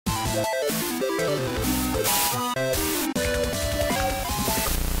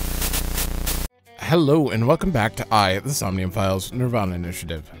Hello and welcome back to the SOMNIUM FILES, Nirvana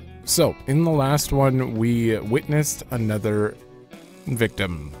Initiative. So, in the last one, we witnessed another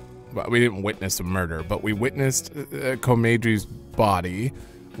victim. Well, we didn't witness a murder, but we witnessed Komeji's body,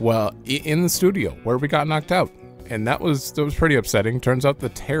 well, in the studio where we got knocked out. And that was pretty upsetting. Turns out the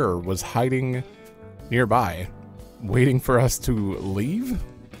terror was hiding nearby, waiting for us to leave.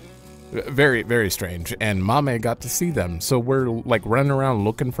 Very, very strange. And Amame got to see them. So we're like running around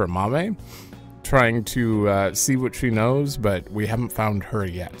looking for Amame, trying to see what she knows, but we haven't found her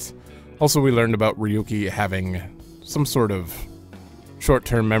yet. Also, we learned about Ryuki having some sort of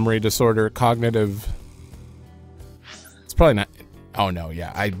short-term memory disorder, cognitive... It's probably not... Oh no,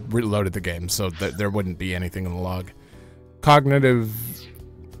 yeah, I reloaded the game, so there wouldn't be anything in the log. Cognitive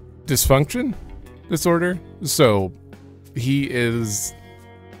dysfunction disorder, so he is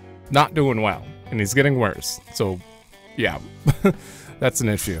not doing well, and he's getting worse, so yeah, that's an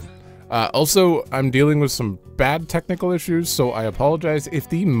issue. Also, I'm dealing with some bad technical issues, so I apologize if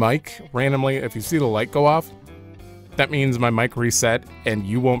the mic randomly, if you see the light go off, that means my mic reset and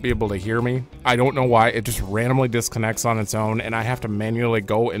you won't be able to hear me. I don't know why, it just randomly disconnects on its own and I have to manually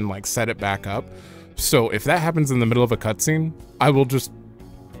go and like set it back up. So if that happens in the middle of a cutscene, I will just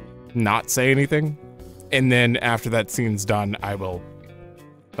not say anything. And then after that scene's done, I will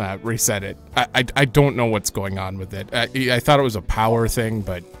reset it. I don't know what's going on with it. I thought it was a power thing,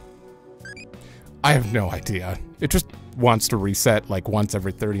 but I have no idea. It just wants to reset like once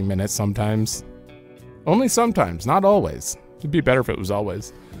every 30 minutes sometimes. Only sometimes, not always. It'd be better if it was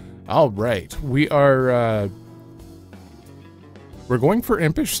always. All right, we're going for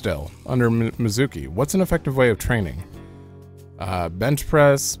impish still under Mizuki. What's an effective way of training? Bench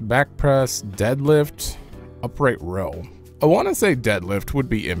press, back press, deadlift, upright row. I want to say deadlift would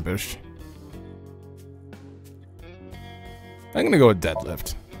be impish. I'm gonna go with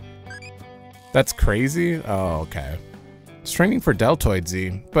deadlift. That's crazy? Oh, okay. It's training for deltoid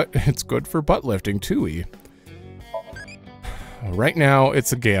Z, but it's good for butt lifting too. Right now,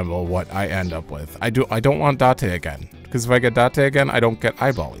 it's a gamble what I end up with. I don't want Date again, because if I get Date again, I don't get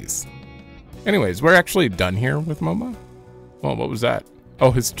eyeballies. Anyways, we're actually done here with Momo. Oh, what was that?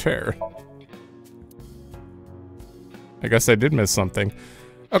 Oh, his chair. I guess I did miss something.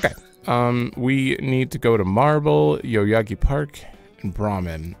 Okay, we need to go to Marble, Yoyagi Park, and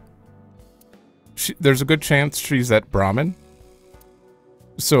Brahmin. There's a good chance she's at Brahmin,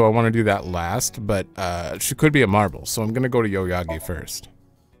 so I want to do that last, but she could be a Marble, so I'm going to go to Yoyagi first.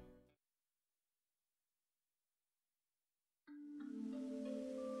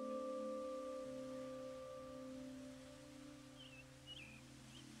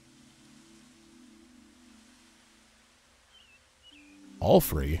 All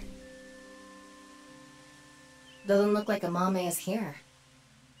free? Doesn't look like Amame is here.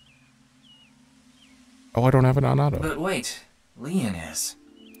 Oh, I don't have it on auto. But wait, Leon is.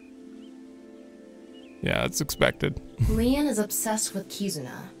 Yeah, it's expected. Leon is obsessed with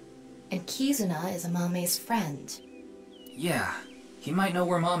Kizuna, and Kizuna is Amame's friend. Yeah, he might know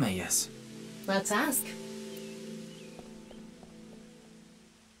where Amame is. Let's ask.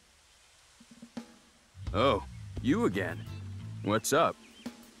 Oh, you again. What's up?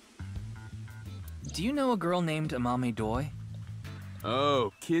 Do you know a girl named Amame Doi?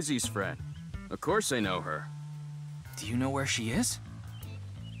 Oh, Kizzy's friend. Of course I know her. Do you know where she is?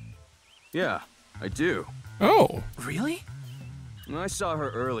 Yeah, I do. Oh. Really? I saw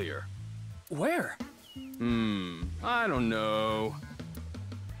her earlier. Where? I don't know.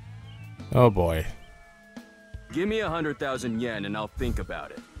 Oh boy. Give me 100,000 yen and I'll think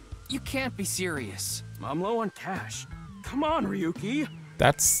about it. You can't be serious. I'm low on cash. Come on, Ryuki.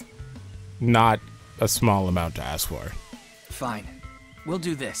 That's not a small amount to ask for. Fine. We'll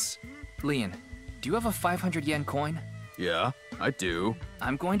do this. Leon, do you have a 500 yen coin? Yeah, I do.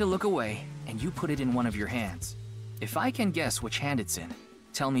 I'm going to look away, and you put it in one of your hands. If I can guess which hand it's in,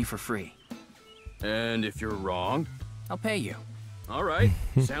 tell me for free. And if you're wrong? I'll pay you. All right,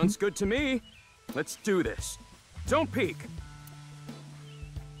 sounds good to me. Let's do this. Don't peek.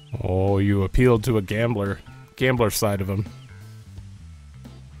 Oh, you appealed to a gambler side of him.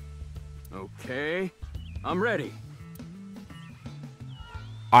 Okay, I'm ready.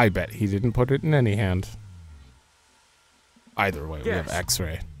 I bet he didn't put it in any hand. Either way, we have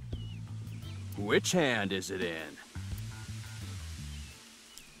X-ray. Which hand is it in?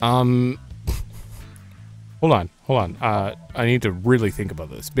 Hold on. I need to really think about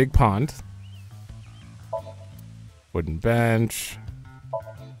this. Big pond. Wooden bench.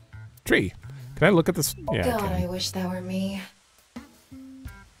 Tree. Can I look at this? Yeah, God, I wish that were me.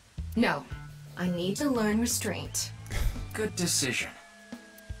 No, I need to learn restraint. Good decision.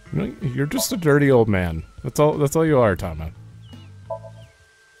 You know, you're just a dirty old man. That's all you are, Tama.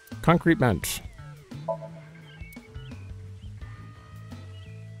 Concrete bench.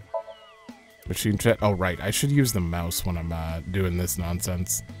 Machine chat. Oh, right. I should use the mouse when I'm doing this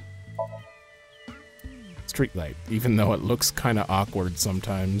nonsense. Street light, even though it looks kind of awkward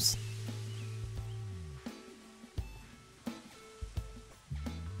sometimes.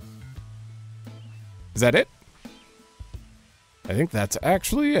 Is that it? I think that's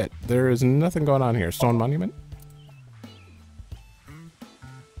actually it. There is nothing going on here. Stone monument?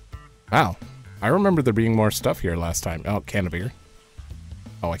 Wow. I remember there being more stuff here last time. Oh, can of beer.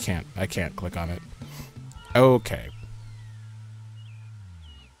 Oh, I can't click on it. Okay.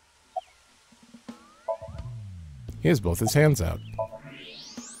 He has both his hands out.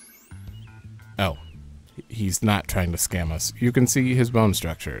 Oh. He's not trying to scam us. You can see his bone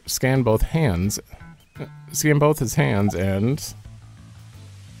structure. Scan both hands. Scan both his hands and...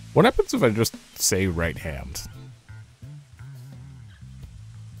 What happens if I just say right hand?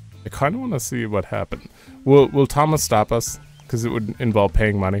 I kind of want to see what happened. Will Thomas stop us? Because it would involve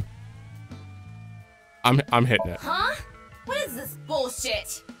paying money. I'm hitting it. Huh? What is this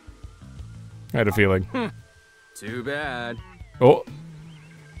bullshit? I had a feeling. Too bad. Oh.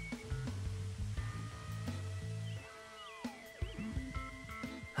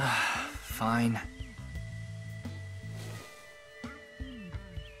 Fine.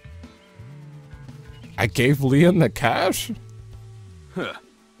 I gave Leon the cash? Huh.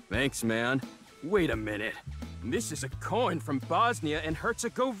 Thanks, man. Wait a minute. This is a coin from Bosnia and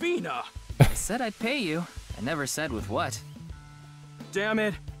Herzegovina. I said I'd pay you. I never said with what. Damn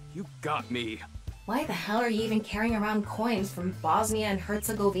it. You got me. Why the hell are you even carrying around coins from Bosnia and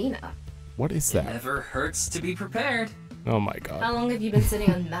Herzegovina? What is It that? never hurts to be prepared. Oh my god. How long have you been sitting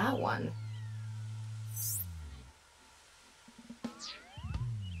on that one?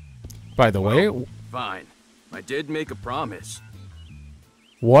 By the way, Fine. I did make a promise.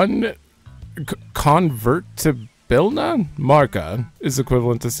 one convertibilna marca is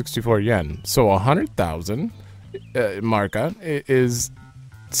equivalent to 64 yen. So 100,000 marca is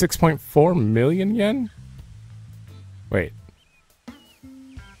 6.4 million yen? Wait.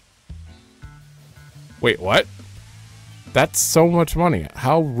 Wait, what? That's so much money.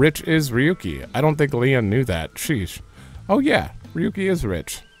 How rich is Ryuki? I don't think Leon knew that. Sheesh. Oh yeah, Ryuki is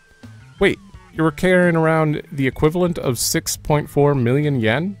rich. Wait, you were carrying around the equivalent of 6.4 million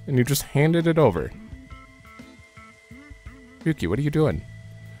yen, and you just handed it over. Ryuki, what are you doing?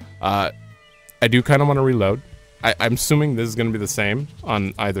 I do kind of want to reload. I'm assuming this is going to be the same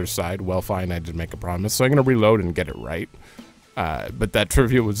on either side. Well, fine, I did make a promise, so I'm going to reload and get it right. But that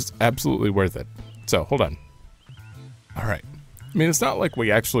trivia was absolutely worth it. So, hold on. Alright. I mean, it's not like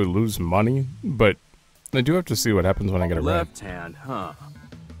we actually lose money, but I do have to see what happens when I get it right. Left hand, huh?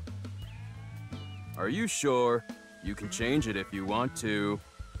 Are you sure? You can change it if you want to.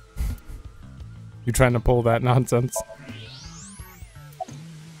 You trying to pull that nonsense?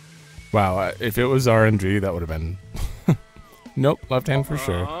 Wow, if it was RNG, that would have been... Nope, left hand for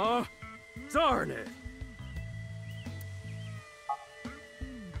sure. Darn it!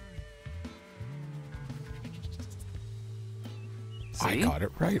 I got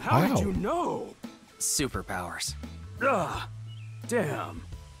it right. How wow. did you know? Superpowers. Ugh, damn.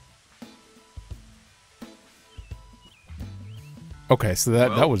 Okay, so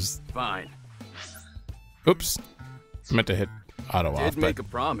that was... Fine. Oops. I meant to hit auto off, Did make but... a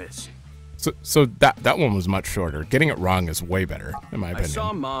promise. So that one was much shorter. Getting it wrong is way better, in my I opinion.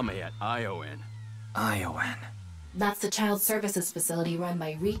 saw Amame at ION. ION. That's the child services facility run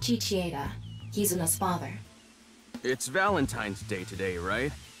by Riichi Chieda, Kizuna's father. It's Valentine's Day today,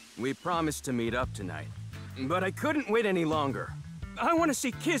 right? We promised to meet up tonight. But I couldn't wait any longer. I want to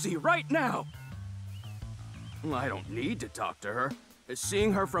see Kizzy right now! I don't need to talk to her.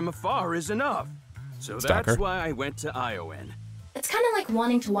 Seeing her from afar is enough. So Stalker. that's why I went to ION. It's kind of like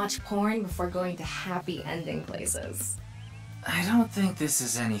wanting to watch porn before going to happy ending places. I don't think this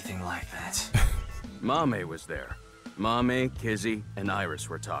is anything like that. Mame was there. Mame, Kizzy, and Iris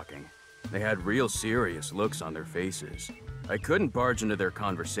were talking. They had real serious looks on their faces. I couldn't barge into their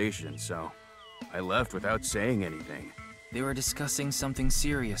conversation, so I left without saying anything. They were discussing something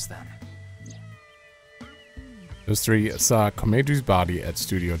serious then. Those three saw Komeji's body at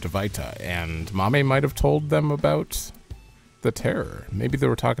Studio Devaita, and Mame might have told them about the terror. Maybe they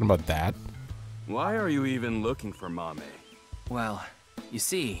were talking about that. Why are you even looking for Mame? Well, you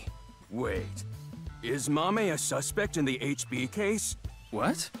see... Wait. Is Mame a suspect in the HB case?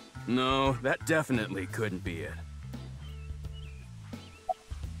 What? No, that definitely couldn't be it.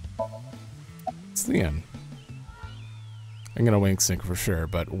 It's Leon. I'm gonna wink sync for sure,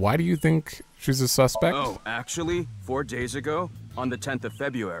 but why do you think she's a suspect? Oh, actually, 4 days ago, on the 10th of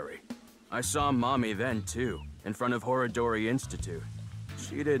February, I saw Mommy then too, in front of Horodori Institute.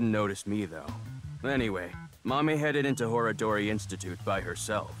 She didn't notice me though. Anyway, Mommy headed into Horodori Institute by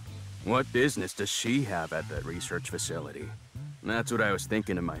herself. What business does she have at that research facility? That's what I was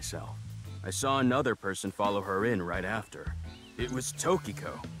thinking to myself. I saw another person follow her in right after. It was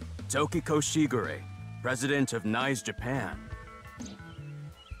Tokiko. Tokiko Shigure, president of NICE Japan.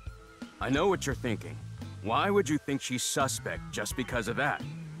 I know what you're thinking. Why would you think she's suspect just because of that,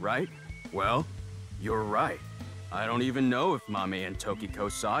 right? Well, you're right. I don't even know if Mame and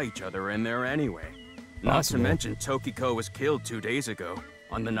Tokiko saw each other in there anyway. Not to mention Tokiko was killed 2 days ago,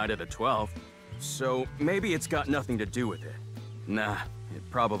 on the night of the 12th. So maybe it's got nothing to do with it. Nah, it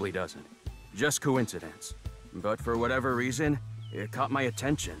probably doesn't. Just coincidence. But for whatever reason, it caught my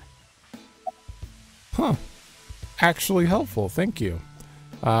attention. Huh. Actually helpful, thank you.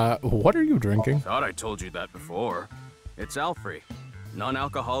 What are you drinking? Thought I told you that before. It's Alfrey,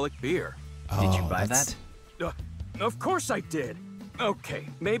 non-alcoholic beer. Did you buy that? Of course I did. Okay,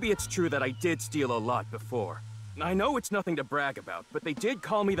 maybe it's true that I did steal a lot before. I know it's nothing to brag about, but they did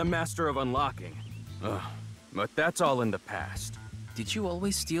call me the master of unlocking. But that's all in the past. Did you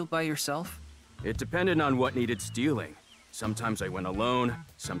always steal by yourself? It depended on what needed stealing. Sometimes I went alone,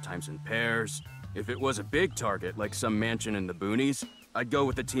 sometimes in pairs. If it was a big target, like some mansion in the boonies, I'd go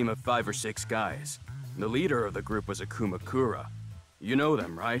with a team of 5 or 6 guys. The leader of the group was a Kumakura. You know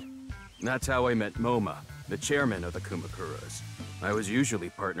them, right? That's how I met Moma, the chairman of the Kumakuras. I was usually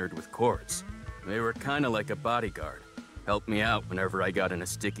partnered with Quartz. They were kinda like a bodyguard. Helped me out whenever I got in a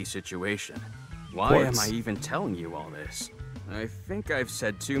sticky situation. Why am I even telling you all this? I think I've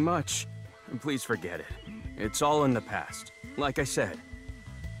said too much. Please forget it. It's all in the past. Like I said.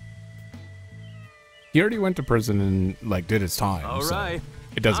 He already went to prison and, like, did his time. All right.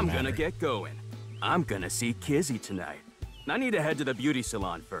 It doesn't matter. I'm gonna get going. I'm gonna see Kizzy tonight. I need to head to the beauty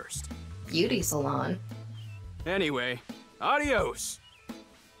salon first. Beauty salon? Anyway, adios!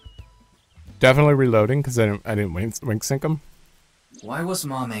 Definitely reloading, because I didn't wink sync him. Why was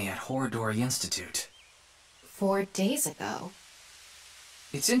Mame at Horodori Institute? 4 days ago.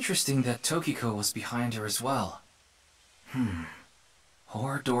 It's interesting that Tokiko was behind her as well.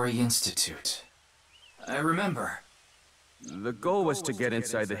 Horodori Institute. I remember. The goal was to get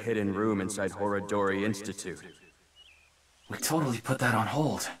inside the hidden room inside Horodori Institute. We totally put that on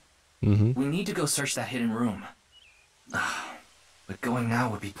hold. Mm-hmm. We need to go search that hidden room. But going now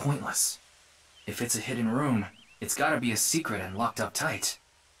would be pointless. If it's a hidden room, it's gotta be a secret and locked up tight.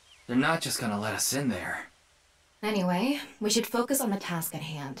 They're not just gonna let us in there. Anyway, we should focus on the task at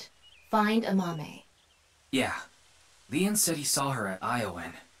hand. Find Amame. Yeah. Leon said he saw her at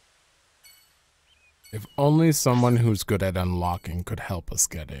Iowan. If only someone who's good at unlocking could help us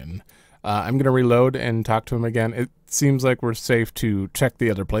get in. I'm going to reload and talk to him again. It seems like we're safe to check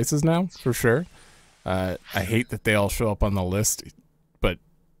the other places now, for sure. I hate that they all show up on the list, but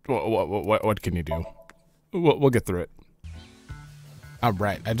what can you do? We'll get through it. All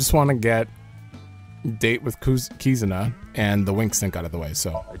right, I just want to get date with Kizuna and the wink sync out of the way,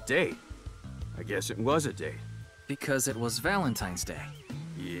 so. A date? I guess it was a date. Because it was Valentine's Day.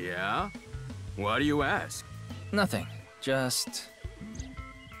 Yeah? Why do you ask? Nothing. Just...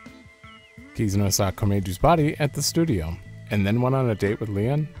 Kizuna saw Komeju's body at the studio, and then went on a date with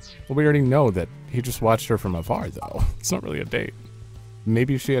Leon? Well, we already know that he just watched her from afar, though. It's not really a date.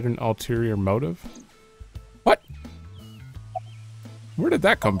 Maybe she had an ulterior motive? What? Where did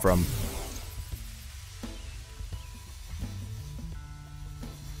that come from?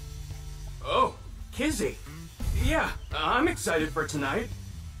 Oh, Kizzy. Yeah, I'm excited for tonight.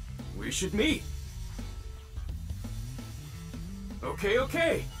 We should meet.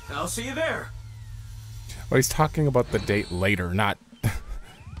 Okay. I'll see you there. Well, he's talking about the date later, not...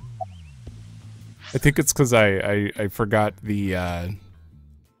 I think it's because I forgot the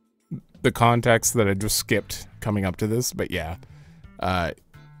context that I just skipped coming up to this, but yeah.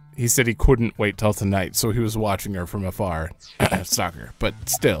 He said he couldn't wait till tonight, so he was watching her from afar. Stalker, but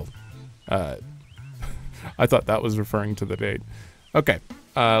still. I thought that was referring to the date. Okay,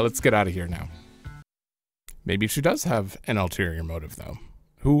 let's get out of here now. Maybe she does have an ulterior motive, though.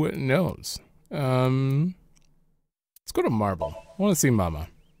 Who knows? Let's go to Marble. I want to see Mama.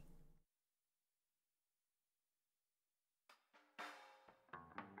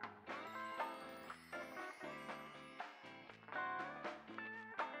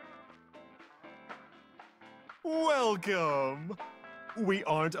 Welcome. We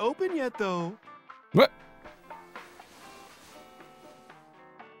aren't open yet, though. What?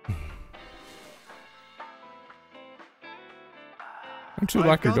 don't you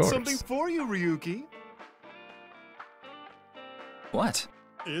lock your doors? I've got something for you, Ryuki. What?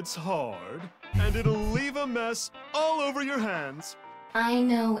 It's hard, and it'll leave a mess all over your hands. I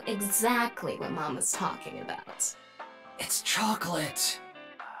know exactly what Mama's talking about. It's chocolate.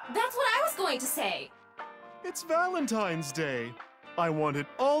 That's what I was going to say! It's Valentine's Day. I wanted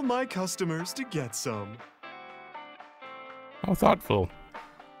all my customers to get some. How thoughtful.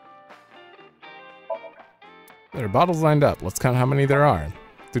 There are bottles lined up. Let's count how many there are.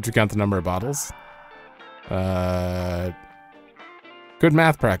 Did you count the number of bottles? Good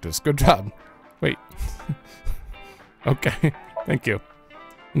math practice. Good job. Wait. Okay. Thank you.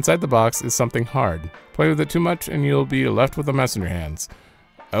 Inside the box is something hard. Play with it too much and you'll be left with a mess in your hands.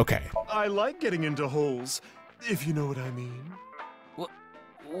 Okay. I like getting into holes, if you know what I mean.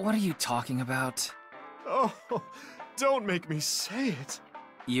 What are you talking about? Oh, don't make me say it.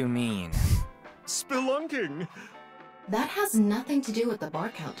 You mean? Spelunking. That has nothing to do with the bar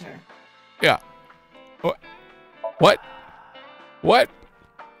counter. Yeah. What? What? What?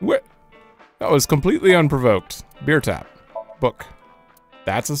 What? That was completely unprovoked. Beer tap. Book.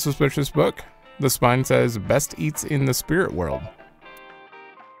 That's a suspicious book. The spine says best eats in the spirit world.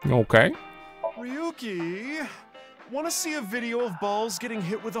 Okay. Ryuki, want to see a video of balls getting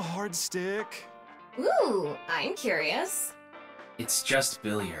hit with a hard stick? Ooh, I'm curious. It's just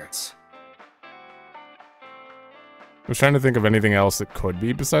billiards. I was trying to think of anything else that could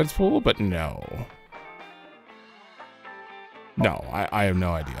be besides pool, but no. No, I have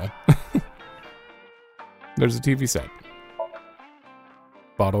no idea. There's a TV set.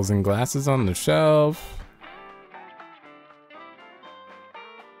 Bottles and glasses on the shelf.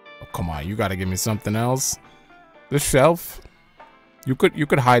 Oh, come on, you gotta give me something else. This shelf, you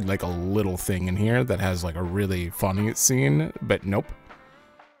could hide like a little thing in here that has like a really funny scene, but nope.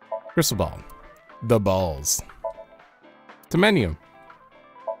 Crystal ball. The balls. It's a menu.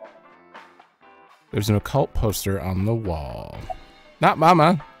 There's an occult poster on the wall. Not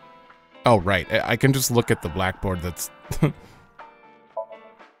Mama. Oh, right. I can just look at the blackboard that's... The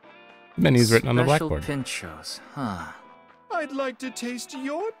menu's written on the blackboard. Special pinchos, huh? I'd like to taste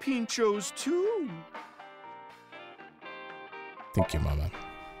your pinchos too. Thank you, Mama.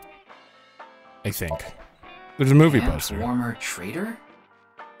 I think. There's a movie Hand poster. warmer trader?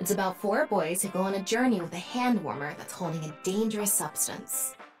 It's about 4 boys who go on a journey with a hand warmer that's holding a dangerous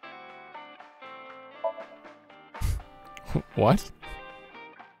substance. What?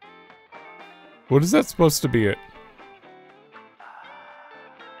 What is that supposed to be? It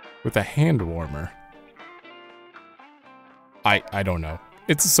with a hand warmer. I don't know.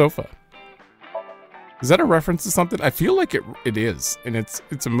 It's a sofa. Is that a reference to something? I feel like it is, and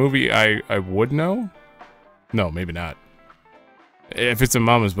it's a movie I would know. No, maybe not. If it's a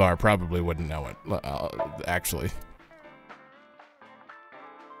Mama's Bar, I probably wouldn't know it. Actually.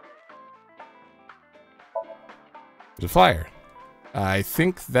 There's a flyer. I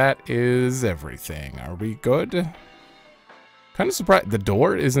think that is everything. Are we good? Kind of surprised. The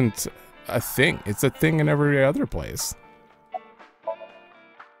door isn't a thing. It's a thing in every other place.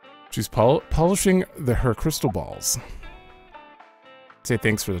 She's polishing her crystal balls. Say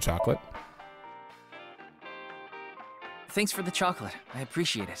thanks for the chocolate. Thanks for the chocolate. I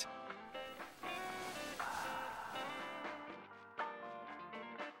appreciate it.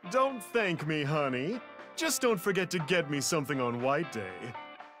 Don't thank me, honey. Just don't forget to get me something on White Day.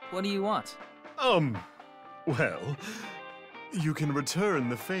 What do you want? Well, you can return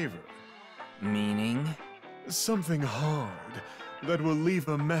the favor. Meaning? Something hard that will leave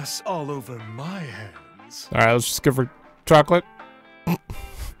a mess all over my hands. All right, let's just give her chocolate.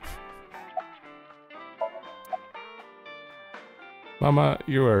 Mama,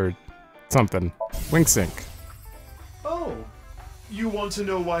 you are something. Wink sync. Oh, you want to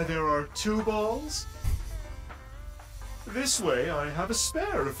know why there are 2 balls? This way, I have a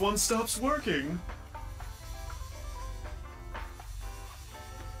spare if one stops working.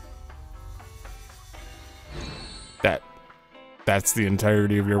 That's the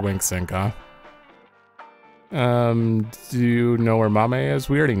entirety of your wink sync, huh? Do you know where Amame is?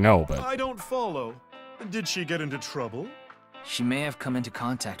 We already know, but... I don't follow. Did she get into trouble? She may have come into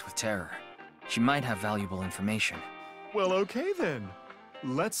contact with terror. She might have valuable information. Well, okay then.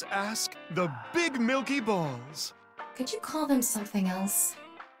 Let's ask the big milky balls. Could you call them something else?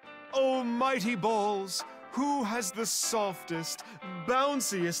 Oh, mighty balls, who has the softest,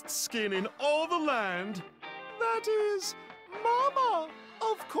 bounciest skin in all the land? That is Mama,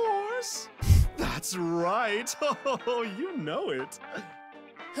 of course. That's right. Oh, you know it.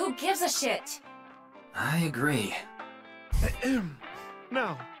 Who gives a shit? I agree.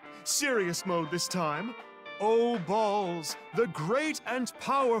 Now, serious mode this time. Oh, Balls, the great and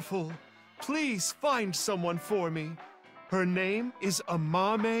powerful, please find someone for me. Her name is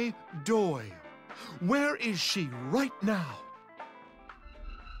Amame Doi. Where is she right now?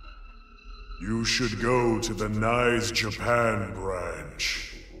 You should go to the Nice Japan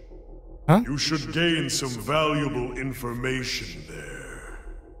branch. Huh? You should gain some valuable information there.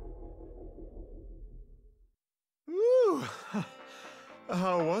 Ooh,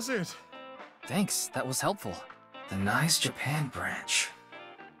 how was it? Thanks, that was helpful. The Nice Japan branch.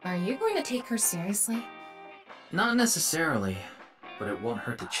 Are you going to take her seriously? Not necessarily, but it won't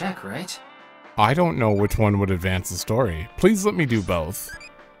hurt to check, right? I don't know which one would advance the story. Please let me do both.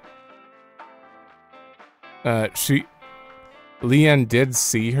 Leanne did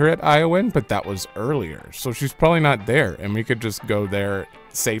see her at Iowan, but that was earlier, so she's probably not there, and we could just go there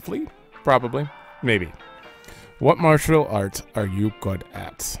safely? Probably. Maybe. What martial art are you good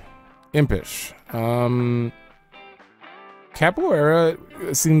at? Impish. Capoeira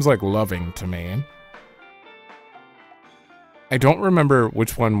seems like loving to me. I don't remember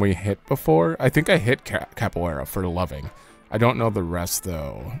which one we hit before. I think I hit Capoeira for loving. I don't know the rest,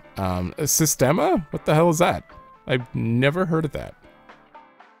 though. Sistema? What the hell is that? I've never heard of that.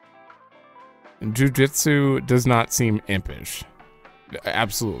 Jiu-Jitsu does not seem impish.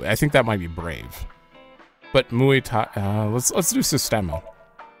 Absolutely. I think that might be brave. But Muay Thai... let's do Sistema.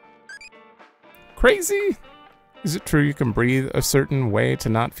 Crazy? Is it true you can breathe a certain way to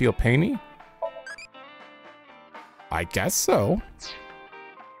not feel painy? I guess so.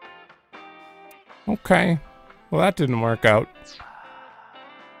 Okay. Well, that didn't work out.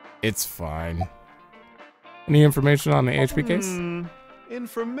 It's fine. Any information on the HP case?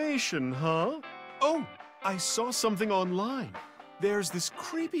 Information, huh? Oh, I saw something online. There's this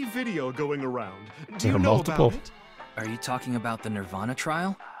creepy video going around. Do you know about it? Are you talking about the Nirvana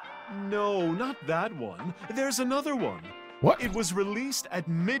trial? No, not that one. There's another one. What? It was released at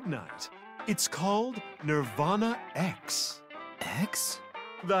midnight. It's called Nirvana X. X?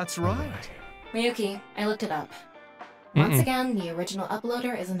 That's right. Ryuki, I looked it up. Once again, the original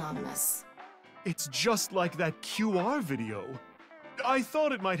uploader is anonymous. It's just like that QR video. I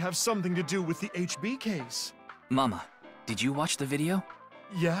thought it might have something to do with the HB case. Mama, did you watch the video?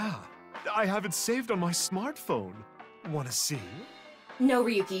 Yeah, I have it saved on my smartphone. Wanna see? No,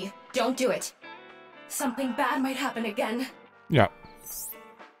 Ryuki, don't do it. Something bad might happen again. Yeah.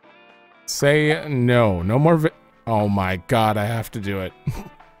 Say no. No more oh my god, I have to do it.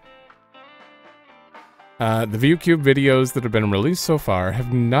 The ViewCube videos that have been released so far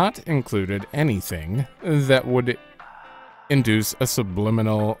have not included anything that would induce a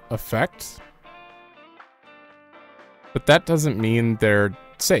subliminal effect. But that doesn't mean they're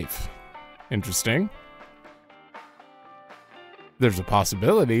safe. Interesting. There's a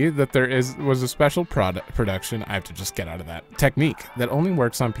possibility that there was a special production, I have to just get out of that, technique that only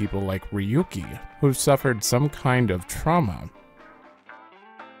works on people like Ryuki, who've suffered some kind of trauma.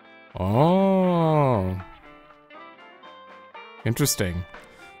 Oh. Interesting.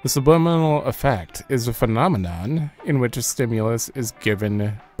 The subliminal effect is a phenomenon in which a stimulus is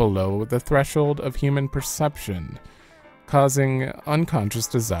given below the threshold of human perception, causing unconscious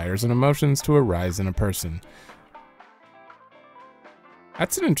desires and emotions to arise in a person.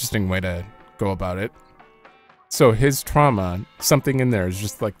 That's an interesting way to go about it. So his trauma, something in there is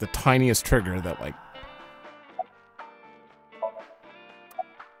just like the tiniest trigger that like...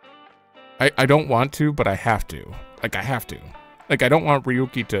 I don't want to, but I have to. Like, I have to. Like, I don't want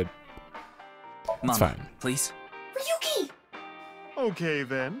Ryuki to... Mama, it's fine. Please? Ryuki! Okay,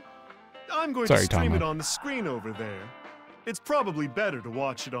 then. I'm going Sorry, to stream Tama. it on the screen over there. It's probably better to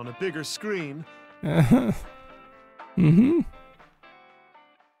watch it on a bigger screen. Mm-hmm.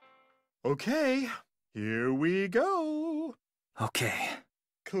 Okay, here we go. Okay.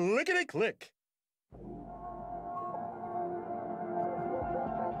 Clickety-click.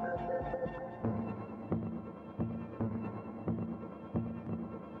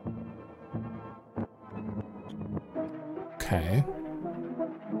 Okay.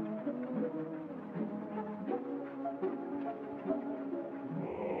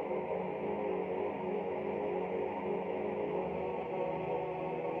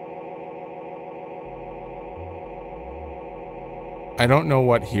 I don't know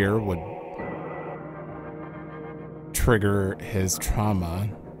what here would trigger his trauma.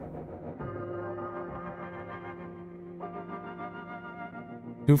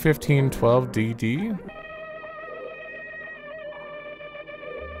 $215.12 DD?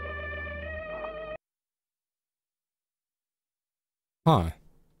 Huh.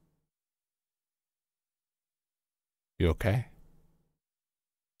 You okay?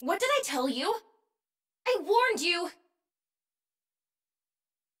 What did I tell you? I warned you!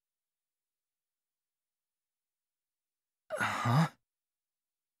 Huh?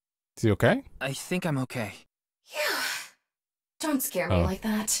 Is he okay? I think I'm okay. Yeah. Don't scare me like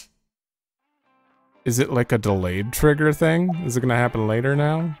that. Is it like a delayed trigger thing? Is it gonna happen later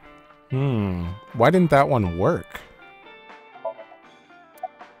now? Why didn't that one work?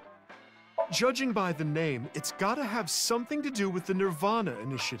 Judging by the name, it's gotta have something to do with the Nirvana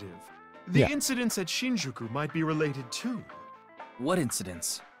Initiative. The incidents at Shinjuku might be related too. What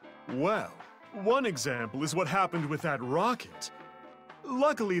incidents? Well, one example is what happened with that rocket.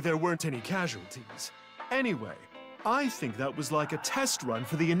 Luckily, there weren't any casualties. Anyway, I think that was like a test run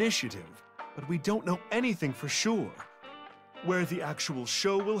for the initiative, but we don't know anything for sure. Where the actual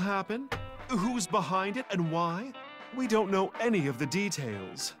show will happen, who's behind it and why, we don't know any of the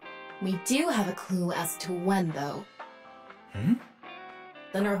details. We do have a clue as to when, though.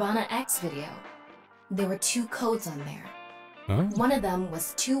 The Nirvana X video. There were 2 codes on there. Huh? One of them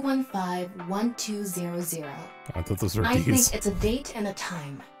was 215-1200. I thought those were I these. think it's a date and a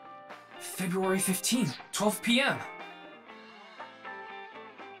time. February 15th, 12 p.m.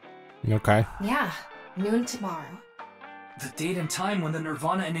 Okay. Yeah, noon tomorrow. The date and time when the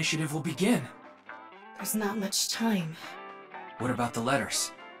Nirvana Initiative will begin. There's not much time. What about the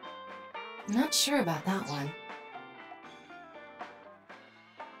letters? Not sure about that one.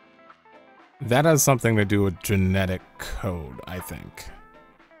 That has something to do with genetic code, I think.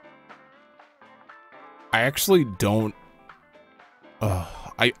 I actually don't...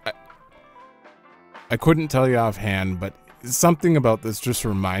 I couldn't tell you offhand, but something about this just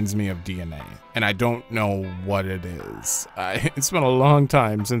reminds me of DNA, and I don't know what it is. It's been a long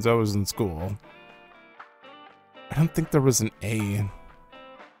time since I was in school. I don't think there was an A.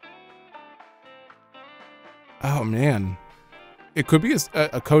 Oh, man. It could be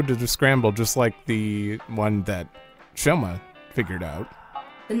a code to scramble, just like the one that Shoma figured out.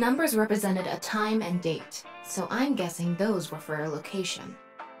 The numbers represented a time and date, so I'm guessing those were for a location.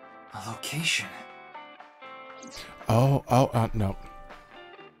 A location? No.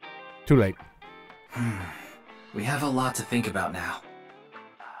 Too late. We have a lot to think about now.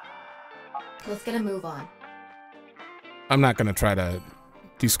 Let's get a move on. I'm not going to try to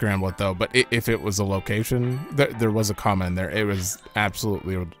descramble it, though, but if it was a location, there was a comma in there. It was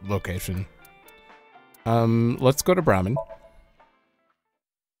absolutely a location. Let's go to Brahmin.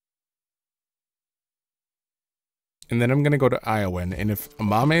 And then I'm going to go to Iowan, and if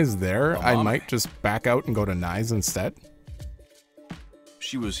Amame is there, I might just back out and go to Nai's instead.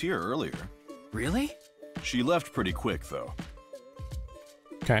 She was here earlier. Really? She left pretty quick, though.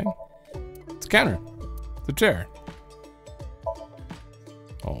 Okay. It's a counter. It's a chair.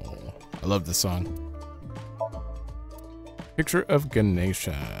 Oh, I love this song. Picture of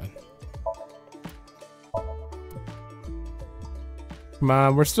Ganesha. Come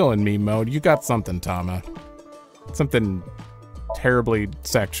on, we're still in meme mode. You got something, Tama. Something terribly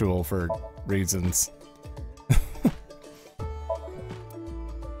sexual for reasons.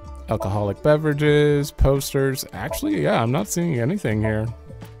 Alcoholic beverages, posters. Actually, yeah, I'm not seeing anything here.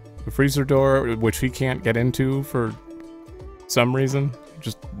 The freezer door, which he can't get into for some reason.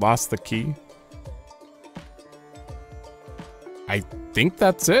 Just lost the key. I think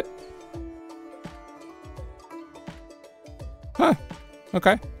that's it. Huh.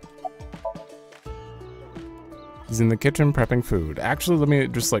 Okay. He's in the kitchen prepping food. Actually, let me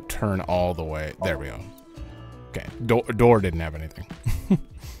just like turn all the way. There we go. Okay. Door didn't have anything.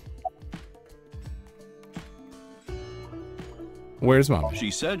 Where's Mom?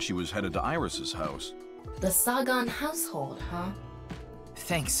 She said she was headed to Iris's house. The Sagan household, huh?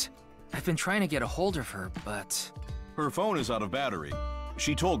 Thanks. I've been trying to get a hold of her, but... Her phone is out of battery.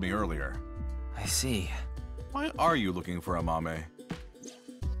 She told me earlier. I see. Why are you looking for Amame?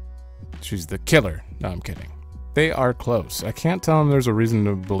 She's the killer. No, I'm kidding. They are close. I can't tell him there's a reason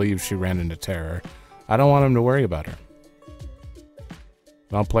to believe she ran into terror. I don't want him to worry about her.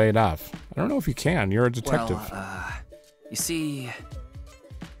 I'll play it off. I don't know if you can. You're a detective. Well, you see...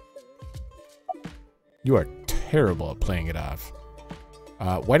 You are terrible at playing it off.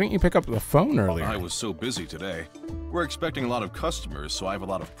 Why didn't you pick up the phone earlier? I was so busy today. We're expecting a lot of customers, so I have a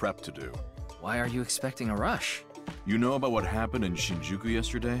lot of prep to do. Why are you expecting a rush? You know about what happened in Shinjuku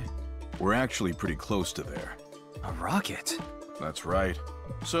yesterday? We're actually pretty close to there. A rocket? That's right.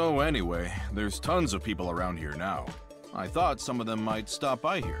 So anyway, there's tons of people around here now. I thought some of them might stop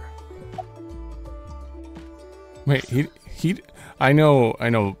by here. Wait, I know,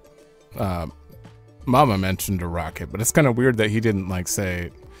 Mama mentioned a rocket, but it's kind of weird that he didn't, like,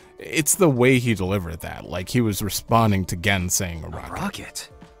 say... It's the way he delivered that. Like, he was responding to Gen saying a rocket. A rocket?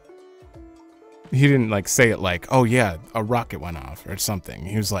 He didn't like say it like, oh yeah, a rocket went off or something.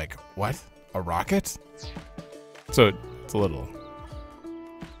 He was like, what? A rocket? So it's a little...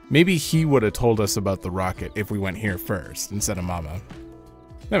 Maybe he would have told us about the rocket if we went here first instead of Mama.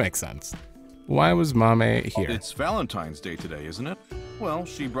 That makes sense. Why was Mame here? It's Valentine's Day today, isn't it? Well,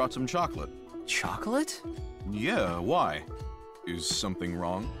 she brought some chocolate. Chocolate? Yeah, why? Is something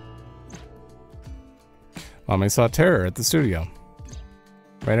wrong? Mame saw terror at the studio.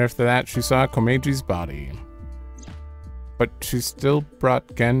 Right after that, she saw Komeji's body. But she still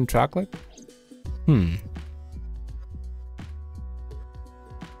brought Gen chocolate?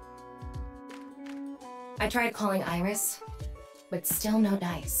 I tried calling Iris, but still no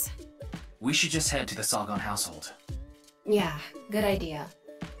dice. We should just head to the Salgon household. Yeah, good idea.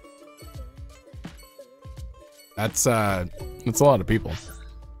 That's a lot of people.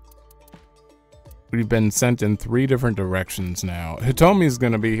 We've been sent in 3 different directions now. Hitomi's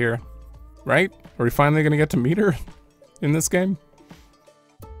gonna be here, right? Are we finally gonna get to meet her in this game?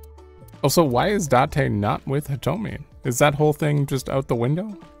 Also, why is Date not with Hitomi? Is that whole thing just out the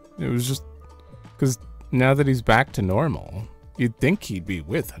window? It was just... Because now that he's back to normal, you'd think he'd be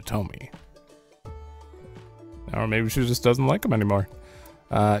with Hitomi. Or maybe she just doesn't like him anymore.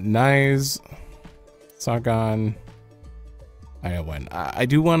 Nai's... Sagan... Iowan. I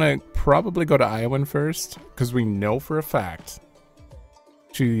do want to probably go to Iowan first, because we know for a fact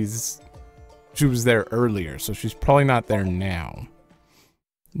she was there earlier, so she's probably not there now.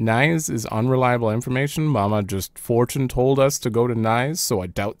 Nai's is unreliable information. Mama just fortune told us to go to Nai's, so I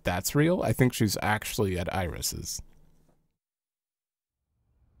doubt that's real. I think she's actually at Iris's.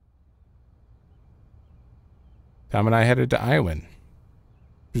 Tom and I headed to Iowan.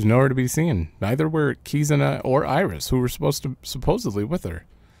 There's nowhere to be seen. Neither were Kizuna or Iris, who were supposedly with her.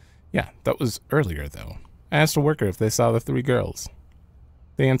 Yeah, that was earlier, though. I asked a worker if they saw the 3 girls.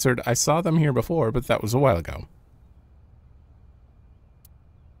 They answered, I saw them here before, but that was a while ago.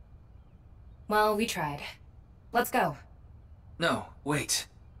 Well, we tried. Let's go. No, wait.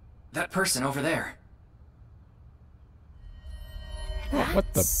 That person over there.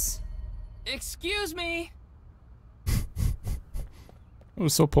 What the... Excuse me. It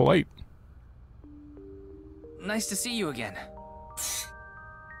was so polite. Nice to see you again.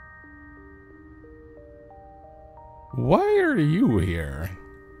 Why are you here?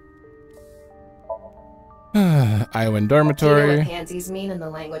 Iowan dormitory. Do you know what pansies mean in the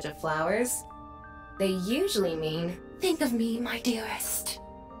language of flowers? They usually mean, think of me, my dearest.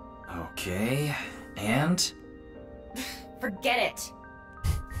 Okay, and? Forget it.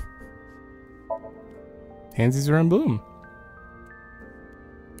 Pansies are in bloom.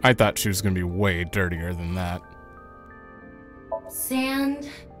 I thought she was going to be way dirtier than that. Sand,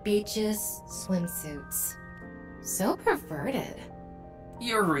 beaches, swimsuits. So perverted.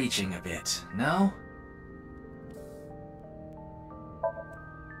 You're reaching a bit, no?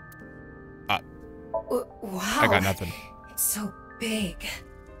 Wow. I got nothing. It's so big.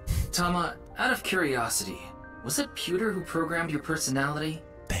 Tama, out of curiosity, was it Pewter who programmed your personality?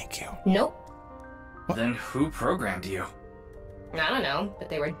 Thank you. Nope. What? Then who programmed you? I don't know, but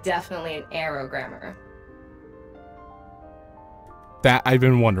they were definitely an aerogrammer. That I've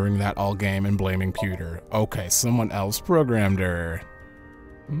been wondering that all game and blaming Pewter. Okay, someone else programmed her.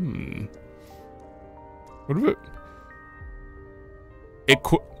 What if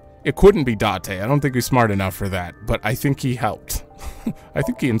it couldn't be Date. I don't think he's smart enough for that, but I think he helped. I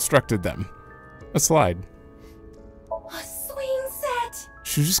think he instructed them. A slide. A swing set!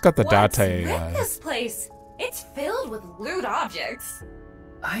 She just got the What's Date. with this place? It's filled with lewd objects.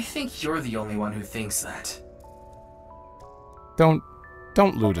 I think you're the only one who thinks that. Don't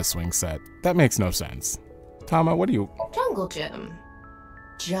loot a swing set. That makes no sense. Tama, what do you... Jungle gym.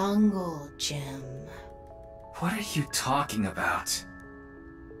 Jungle gym. What are you talking about?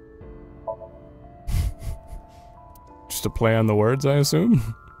 Just a play on the words, I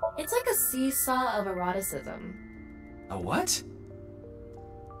assume? It's like a seesaw of eroticism. A what?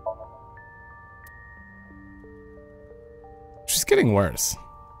 She's getting worse.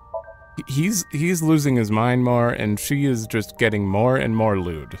 He's losing his mind more, and she is just getting more and more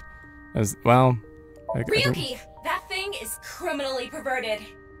lewd. As well, Ryuki, that thing is criminally perverted.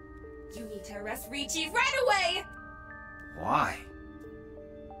 You need to arrest Ricci right away. Why?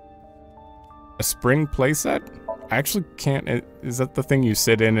 A spring playset? I actually can't. Is that the thing you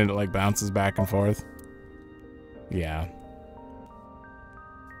sit in and it like bounces back and forth? Yeah.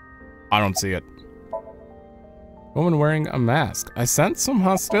 I don't see it. Woman wearing a mask. I sense some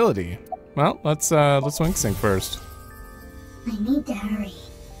hostility. Well, let's wing sync first. I need to hurry.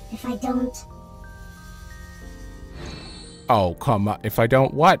 If I don't... Oh, come on. If I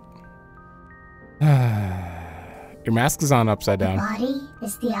don't what? Your mask is on upside The down. body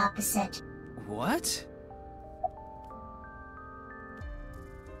is the opposite. What?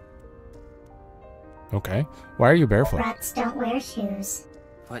 Okay. Why are you barefoot? Rats don't wear shoes.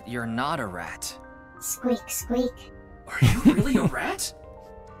 But you're not a rat. Squeak, squeak. Are you really a rat?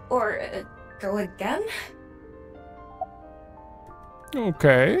 Or go again?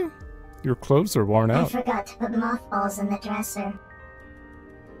 Okay. Your clothes are worn I out. forgot to put mothballs in the dresser.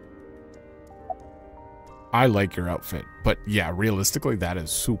 I like your outfit, but yeah, realistically, that is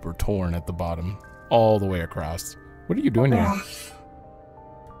super torn at the bottom, all the way across. What are you doing here? Ugh.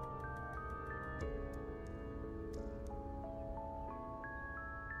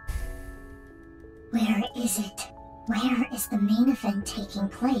 Where is it? Where is the main event taking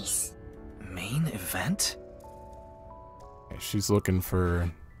place? Main event? She's looking for...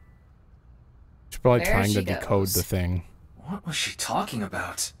 She's probably There trying she to decode goes. the thing. What was she talking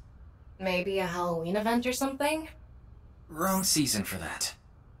about? Maybe a Halloween event or something? Wrong season for that.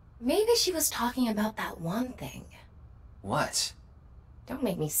 Maybe she was talking about that one thing. What? Don't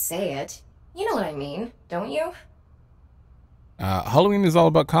make me say it. You know what I mean, don't you? Halloween is all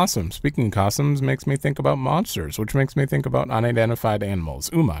about costumes. Speaking of costumes makes me think about monsters, which makes me think about unidentified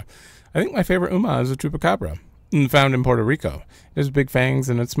animals. Uma. I think my favorite Uma is a chupacabra, found in Puerto Rico. It has big fangs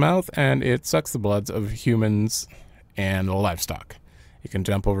in its mouth, and it sucks the bloods of humans and livestock. It can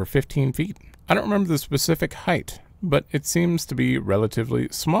jump over 15 feet. I don't remember the specific height, but it seems to be relatively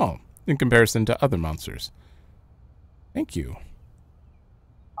small in comparison to other monsters. Thank you.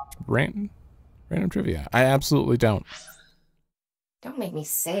 Random trivia. I absolutely don't. Don't make me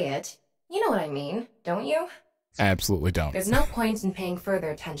say it. You know what I mean, don't you? I absolutely don't. There's no point in paying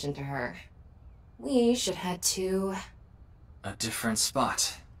further attention to her. We should head to... A different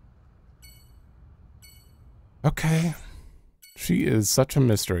spot. Okay. She is such a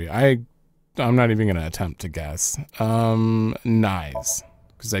mystery. I'm not even going to attempt to guess. Nyes.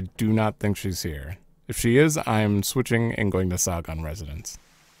 Because I do not think she's here. If she is, I'm switching and going to Sagon Residence.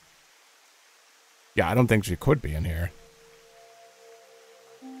 Yeah, I don't think she could be in here.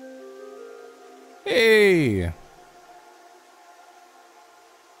 Hey!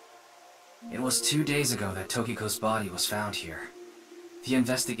 It was 2 days ago that Tokiko's body was found here. The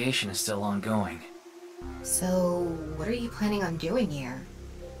investigation is still ongoing. So, what are you planning on doing here?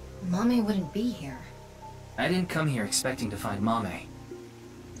 Amame wouldn't be here. I didn't come here expecting to find Mame.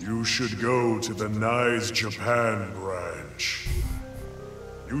 You should go to the Nice Japan branch.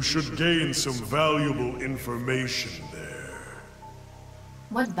 You should gain some valuable information there.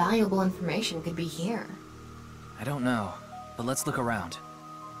 What valuable information could be here? I don't know, but let's look around.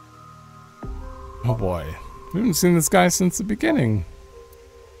 Oh boy. We haven't seen this guy since the beginning.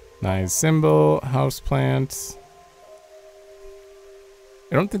 Nice symbol, houseplant.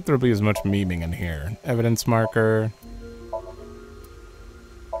 I don't think there'll be as much memeing in here. Evidence marker.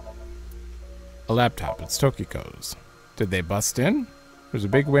 A laptop, it's Tokiko's. Did they bust in? There's a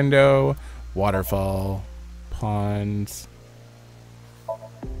big window, waterfall, pond.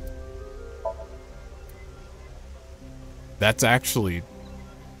 That's actually...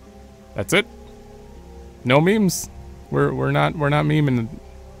 That's it. No memes. We're not memeing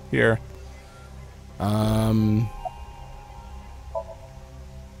here.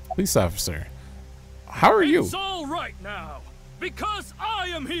 Police officer. How are you? It's all right now, because I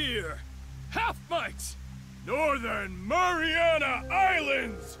am here. Half-Mites, Northern Mariana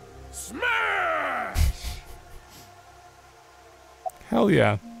Islands, smash! Hell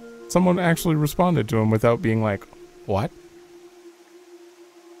yeah. Someone actually responded to him without being like, what?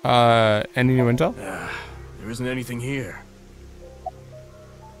 Any new intel? There isn't anything here.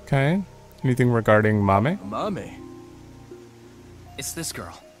 Okay. Anything regarding Mame? Amame? It's this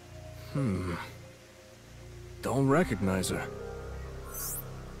girl. Don't recognize her.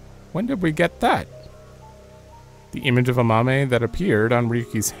 When did we get that? The image of Amame that appeared on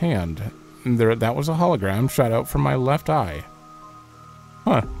Ryuki's hand. That was a hologram shot out from my left eye.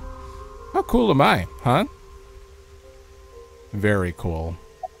 Huh. How cool am I, huh? Very cool.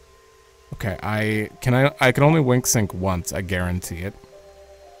 Okay, I can only wink sync once, I guarantee it.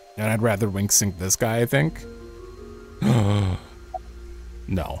 And I'd rather wink sync this guy, I think.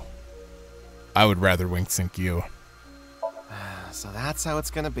 No. I would rather wink sync you. So that's how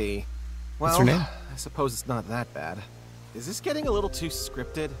it's gonna be. Well, What's your name? I suppose it's not that bad. Is this getting a little too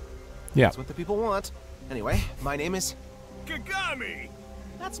scripted? Yeah. That's what the people want. Anyway, my name is... Kagami!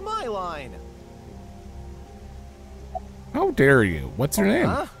 That's my line! How dare you? What's your name?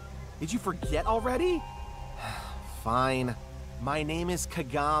 Huh? Did you forget already? Fine. My name is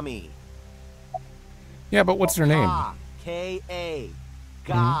Kagami. Yeah, but what's your name? Ka. K-A.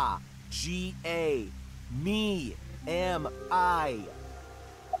 Ga. G-A. Me. M-I.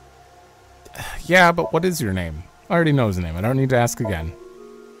 Yeah, but what is your name? I already know his name. I don't need to ask again.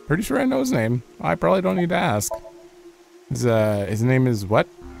 Pretty sure I know his name. I probably don't need to ask. His name is what?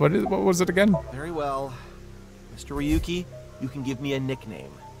 What was it again? Very well. Mr. Ryuki, you can give me a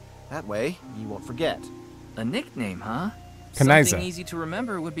nickname. That way, you won't forget. A nickname, huh? Kanaiza. Something easy to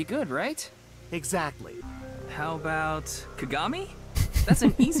remember would be good, right? Exactly. How about Kagami? That's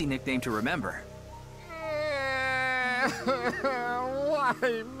an easy nickname to remember. Why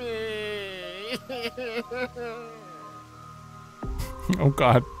me? Oh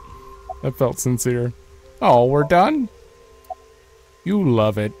god. That felt sincere. Oh, we're done? You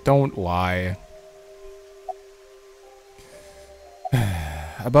love it. Don't lie.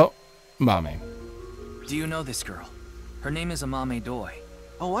 About Amame. Do you know this girl? Her name is Amame Doi.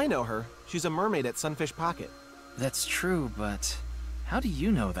 Oh, I know her. She's a mermaid at Sunfish Pocket. That's true, but how do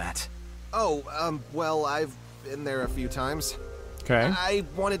you know that? Oh, well, I've been there a few times. Okay. I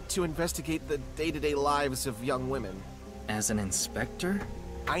wanted to investigate the day-to-day lives of young women. As an inspector?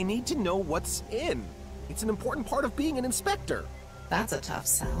 I need to know what's in. It's an important part of being an inspector. That's a tough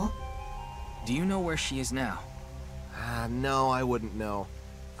sell. Do you know where she is now? No, I wouldn't know.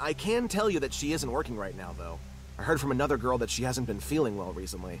 I can tell you that she isn't working right now, though. I heard from another girl that she hasn't been feeling well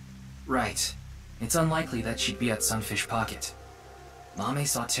recently. Right. It's unlikely that she'd be at Sunfish Pocket. Mame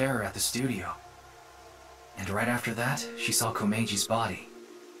saw Terror at the studio. And right after that, she saw Komeji's body.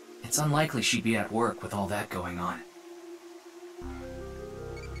 It's unlikely she'd be at work with all that going on.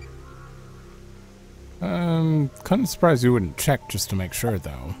 Kind of surprised you wouldn't check just to make sure,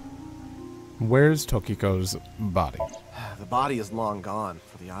 though. Where's Tokiko's body? The body is long gone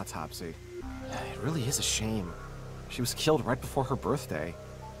for the autopsy. It really is a shame. She was killed right before her birthday.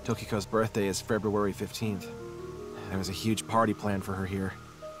 Tokiko's birthday is February 15th. There was a huge party planned for her here.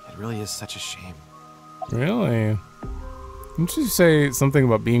 It really is such a shame. Really? Didn't you say something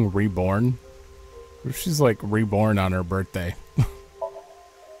about being reborn? What if she's like reborn on her birthday?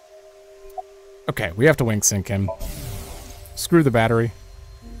 Okay, we have to wink sync him. Screw the battery.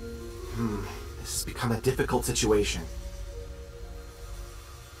 This has become a difficult situation.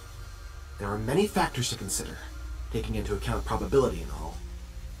 There are many factors to consider, taking into account probability and all.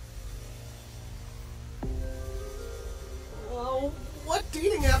 Oh, what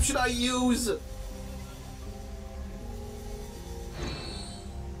dating app should I use?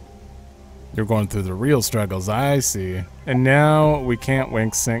 You're going through the real struggles, I see. And now we can't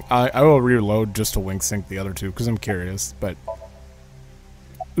wink sync. I will reload just to wink sync the other two because I'm curious, but...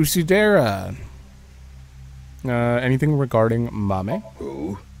 Ushidera. Anything regarding Mame?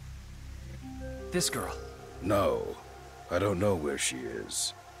 Who? This girl. No, I don't know where she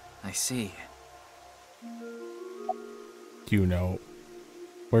is. I see. Do you know...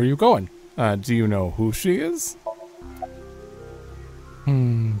 Where are you going? Do you know who she is?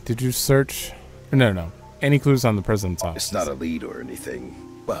 Did you search... No. Any clues on the president's office? It's not a lead or anything,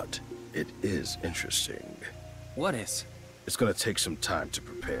 but it is interesting. What is? It's gonna take some time to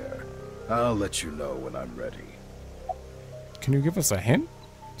prepare. I'll let you know when I'm ready. Can you give us a hint?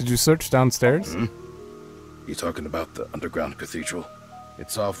 Did you search downstairs? You talking about the underground cathedral?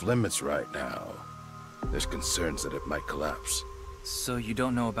 It's off limits right now. There's concerns that it might collapse. So you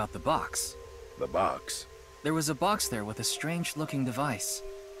don't know about the box? The box? There was a box there with a strange-looking device.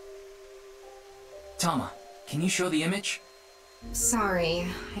 Tama, can you show the image? Sorry,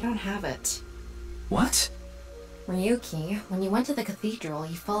 I don't have it. What? Ryuki, when you went to the cathedral,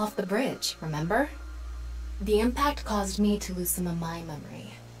 you fell off the bridge, remember? The impact caused me to lose some of my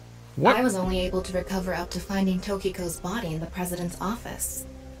memory. What? I was only able to recover up to finding Tokiko's body in the president's office.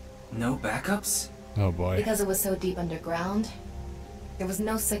 No backups? Oh boy. Because it was so deep underground, there was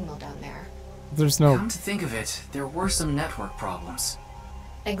no signal down there. There's no... Come to think of it, there were some network problems.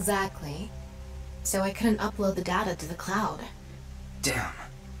 Exactly. So I couldn't upload the data to the cloud. Damn.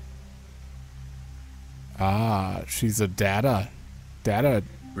 Ah, she's a data talker.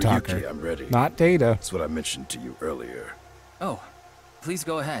 Ryuki, I'm ready. Not data. That's what I mentioned to you earlier. Oh, please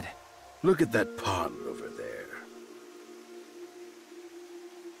go ahead. Look at that pond over there.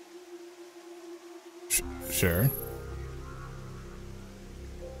 Sure.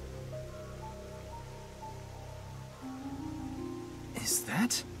 Is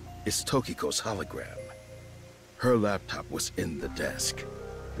that? It's Tokiko's hologram. Her laptop was in the desk.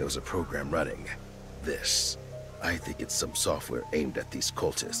 There was a program running. This. I think it's some software aimed at these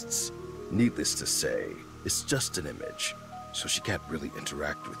cultists. Needless to say, it's just an image, so she can't really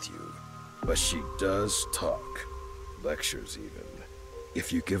interact with you. But she does talk. Lectures even.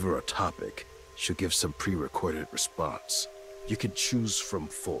 If you give her a topic, she'll give some pre-recorded response. You can choose from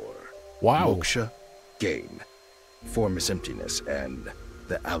 4. Wow. Moksha, gain. Formless emptiness, and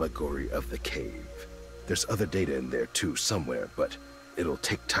the allegory of the cave. There's other data in there too somewhere, but it'll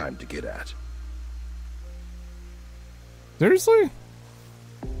take time to get at. Seriously?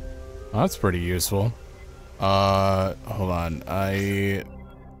 Oh, that's pretty useful. Hold on. I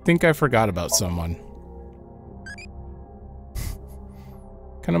think I forgot about someone.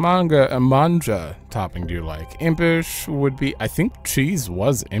 Kind of manja topping do you like? Impish would be, I think cheese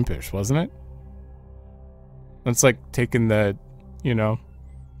was impish, wasn't it? It's like taking the, you know,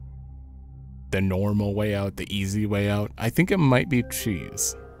 the normal way out, the easy way out. I think it might be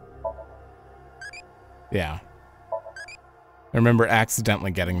cheese. Yeah. I remember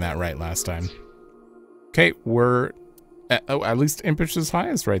accidentally getting that right last time. Okay, we're at least impish is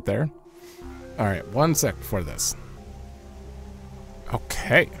highest right there. All right, 1 sec before this.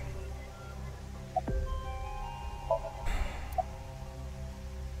 Okay.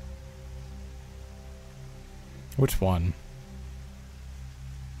 Which one?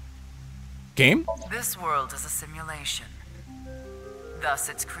 Game? This world is a simulation. Thus,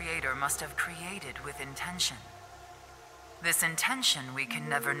 its creator must have created with intention. This intention we can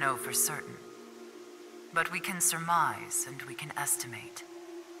never know for certain. But we can surmise and we can estimate.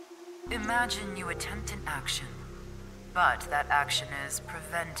 Imagine you attempt an action, but that action is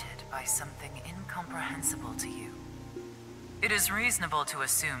prevented by something incomprehensible to you. It is reasonable to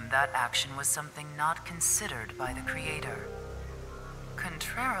assume that action was something not considered by the creator.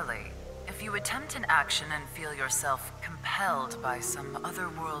 Contrarily, if you attempt an action and feel yourself compelled by some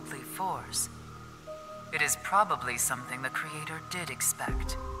otherworldly force, it is probably something the creator did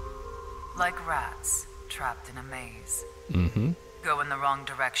expect. Like rats trapped in a maze. Mm-hmm. Go in the wrong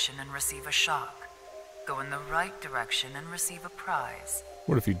direction and receive a shock. Go in the right direction and receive a prize.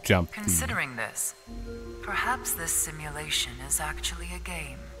 What if you jump? Considering this, perhaps this simulation is actually a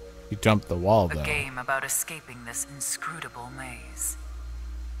game. You jumped the wall, though. A game about escaping this inscrutable maze.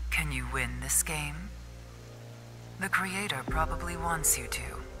 Can you win this game? The creator probably wants you to.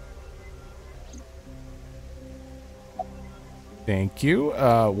 Thank you.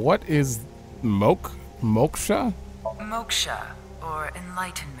 What is moksha? Moksha, or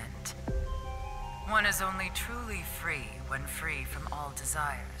enlightenment. One is only truly free when free from all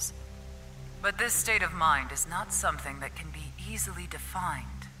desires. But this state of mind is not something that can be easily defined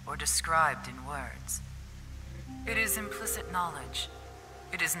or described in words. It is implicit knowledge.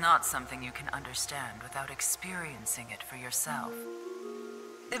 It is not something you can understand without experiencing it for yourself.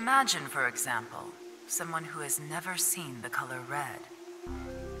 Imagine, for example, someone who has never seen the color red.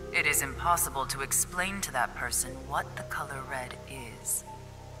 It is impossible to explain to that person what the color red is.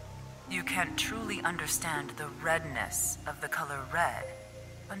 You can't truly understand the redness of the color red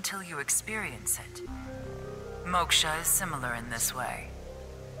until you experience it. Moksha is similar in this way.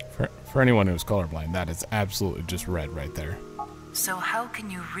 For anyone who's colorblind, that is absolutely just red right there. So how can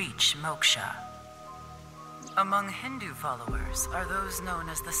you reach moksha? Among Hindu followers are those known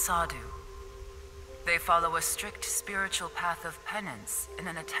as the sadhu. They follow a strict spiritual path of penance in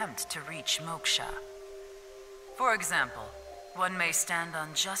an attempt to reach moksha. For example, one may stand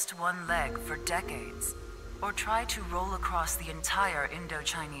on just one leg for decades, or try to roll across the entire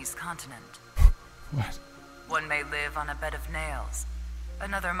Indo-Chinese continent. What? One may live on a bed of nails.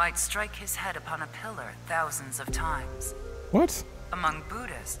 Another might strike his head upon a pillar thousands of times. What? Among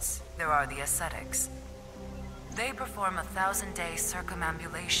Buddhists, there are the ascetics. They perform a 1,000-day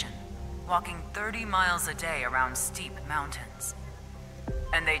circumambulation, walking 30 miles a day around steep mountains.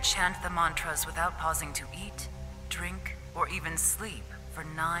 And they chant the mantras without pausing to eat, drink, or even sleep for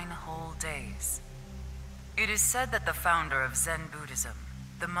 9 whole days. It is said that the founder of Zen Buddhism,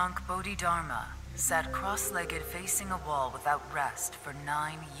 the monk Bodhidharma, sat cross-legged facing a wall without rest for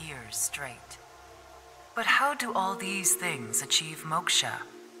 9 years straight. But how do all these things achieve moksha?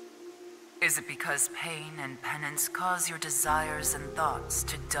 Is it because pain and penance cause your desires and thoughts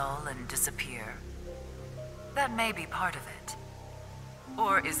to dull and disappear? That may be part of it.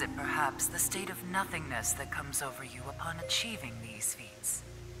 Or is it perhaps the state of nothingness that comes over you upon achieving these feats?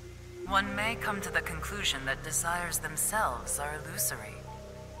 One may come to the conclusion that desires themselves are illusory.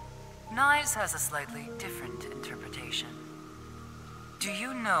 Nyes has a slightly different interpretation. Do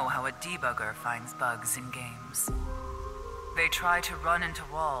you know how a debugger finds bugs in games? They try to run into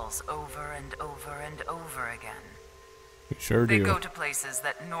walls over and over and over again. We sure do. They go to places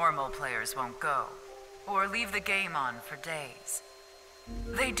that normal players won't go, or leave the game on for days.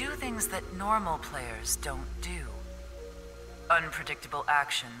 They do things that normal players don't do. Unpredictable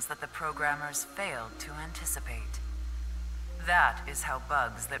actions that the programmers failed to anticipate. That is how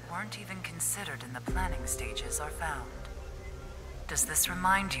bugs that weren't even considered in the planning stages are found. Does this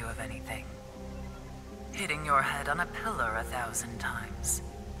remind you of anything? Hitting your head on a pillar 1,000 times.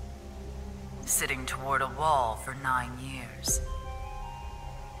 Sitting toward a wall for 9 years.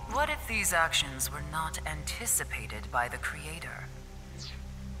 What if these actions were not anticipated by the creator?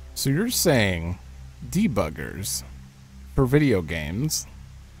 So you're saying debuggers for video games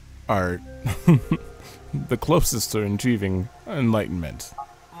are the closest to achieving enlightenment.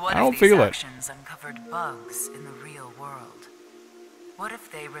 What I don't if these feel actions uncovered bugs in the real world? What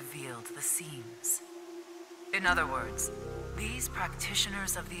if they revealed the seams? In other words, these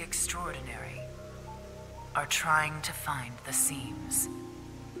practitioners of the extraordinary are trying to find the seams.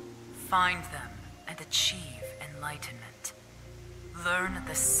 Find them and achieve enlightenment. Learn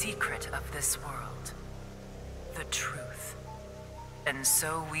the secret of this world. The truth. And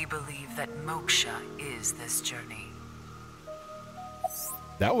so we believe that moksha is this journey.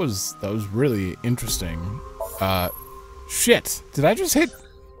 That was really interesting. Shit. Did I just hit?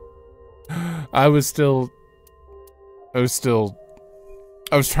 I was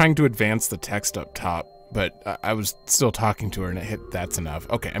trying to advance the text up top, but I was still talking to her and it hit that's enough.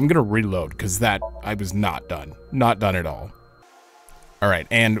 Okay, I'm gonna reload because that I was not done. Not done at all. Alright,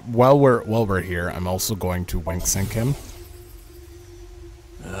 and while we're here, I'm also going to wink sync him.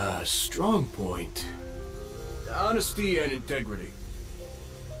 Strong point. Honesty and integrity.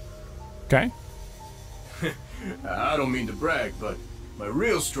 Okay. I don't mean to brag, but my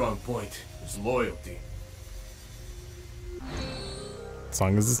real strong point is loyalty. As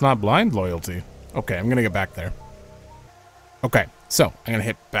long as it's not blind loyalty. Okay, I'm gonna get back there. Okay, so I'm gonna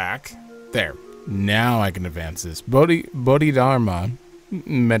hit back. There. Now I can advance this. Bodhidharma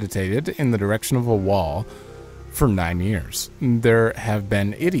meditated in the direction of a wall for 9 years. There have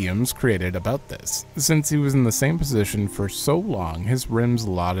been idioms created about this. Since he was in the same position for so long, his limbs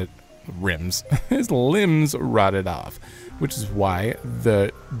rotted off, which is why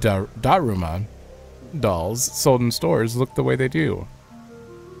the Daruma dolls sold in stores look the way they do.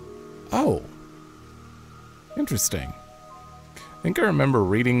 Oh. Interesting. I think I remember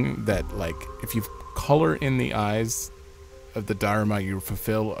reading that, like, if you color in the eyes of the Dharma, you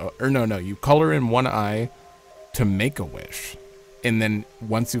fulfill, you color in one eye to make a wish. And then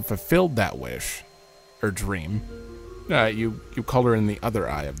once you've fulfilled that wish, or dream, you color in the other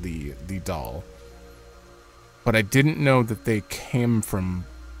eye of the doll. But I didn't know that they came from,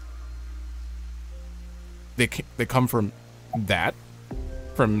 they come from that?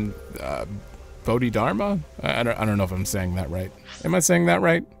 From, Bodhidharma? I don't know if I'm saying that right. Am I saying that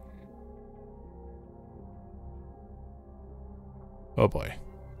right? Oh boy.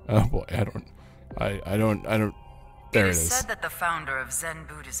 Oh boy, I don't, there it is. It is said that the founder of Zen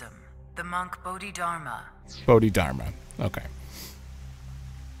Buddhism, the monk Bodhidharma. Bodhidharma, okay.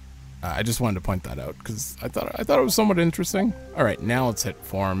 I just wanted to point that out, because I thought it was somewhat interesting. Alright, now let's hit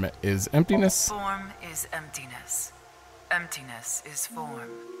form is emptiness. Form is emptiness. Emptiness is form.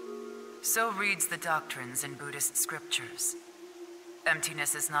 So reads the doctrines in Buddhist scriptures.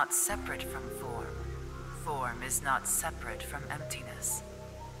 Emptiness is not separate from form. Form is not separate from emptiness.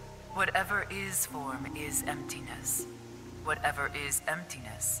 Whatever is form is emptiness. Whatever is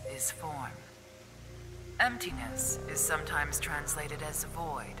emptiness is form. Emptiness is sometimes translated as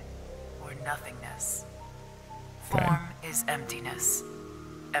void or nothingness. Form is emptiness.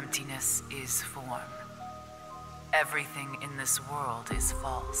 Emptiness is form. Everything in this world is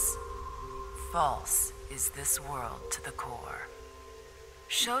false. False is this world to the core.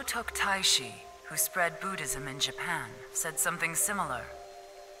 Shotok Taishi, who spread Buddhism in Japan, said something similar.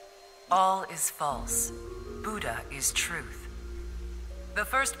 All is false. Buddha is truth. The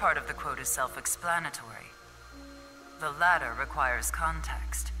first part of the quote is self-explanatory. The latter requires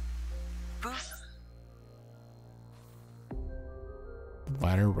context.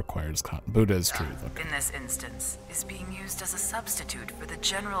 Latter requires Buddha is truth. Okay. In this instance, is being used as a substitute for the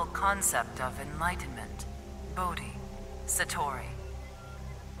general concept of enlightenment, Bodhi, Satori.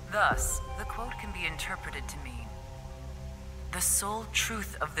 Thus, the quote can be interpreted to mean, the sole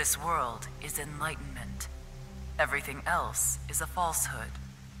truth of this world is enlightenment. Everything else is a falsehood.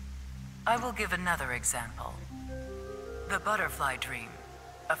 I will give another example. The butterfly dream,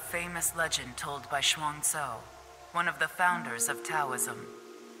 a famous legend told by Chuang-Tzu, one of the founders of Taoism.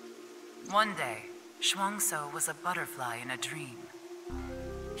 One day, Chuang-Tzu was a butterfly in a dream.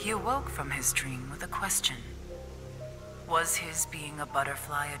 He awoke from his dream with a question. Was his being a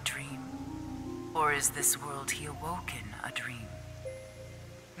butterfly a dream? Or is this world he awoke in a dream?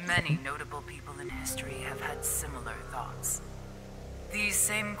 Many notable people in history have had similar thoughts. These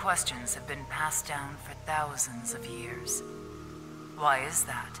same questions have been passed down for thousands of years. Why is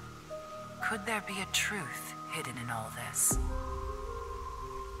that? Could there be a truth hidden in all this?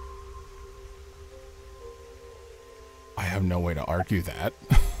 have no way to argue that.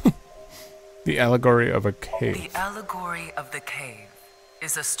 The Allegory of a Cave. The Allegory of the Cave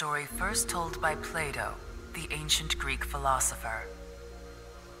is a story first told by Plato, the ancient Greek philosopher.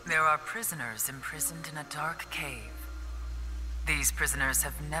 There are prisoners imprisoned in a dark cave. These prisoners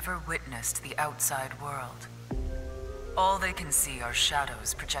have never witnessed the outside world. All they can see are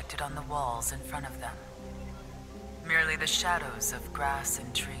shadows projected on the walls in front of them. Merely the shadows of grass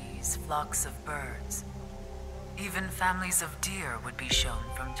and trees, flocks of birds. Even families of deer would be shown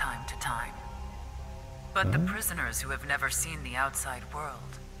from time to time. But the prisoners who have never seen the outside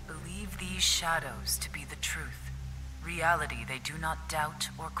world believe these shadows to be the truth, reality they do not doubt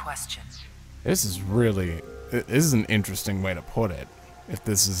or question. This is an interesting way to put it. If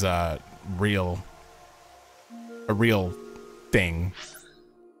this is a real thing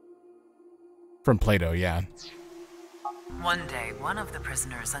from Plato, yeah. One day, one of the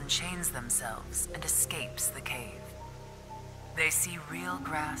prisoners unchains themselves and escapes the cave. They see real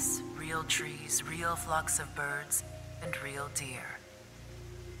grass, real trees, real flocks of birds, and real deer.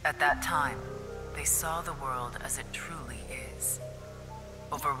 At that time, they saw the world as it truly is.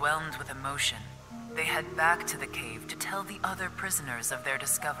 Overwhelmed with emotion, they head back to the cave to tell the other prisoners of their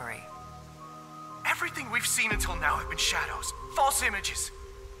discovery. Everything we've seen until now have been shadows, false images.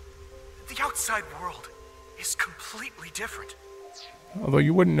 The outside world is completely different. Although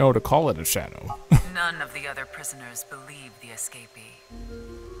you wouldn't know to call it a shadow. None of the other prisoners believe the escapee.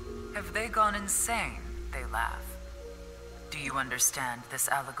 Have they gone insane? They laugh. Do you understand this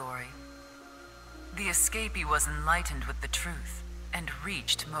allegory? The escapee was enlightened with the truth and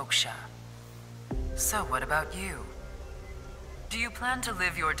reached moksha. So what about you? Do you plan to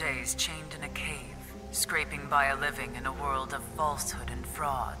live your days chained in a cave, scraping by a living in a world of falsehood and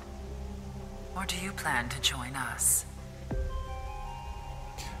fraud? Or do you plan to join us?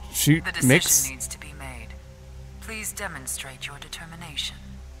 The decision needs to be made. Please demonstrate your determination.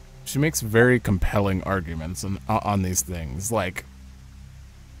 She makes very compelling arguments on these things, like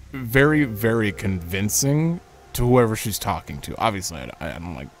very, very convincing to whoever she's talking to. Obviously,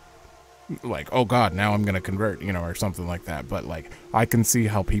 I'm like, oh god, now I'm gonna convert, you know, or something like that. But like, I can see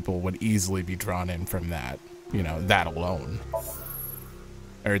how people would easily be drawn in from that, you know, that alone.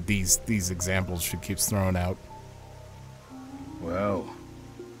 Or these examples she keeps throwing out. Well,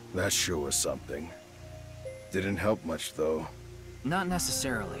 that sure was something. Didn't help much, though. Not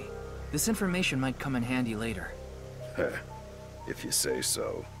necessarily. This information might come in handy later. If you say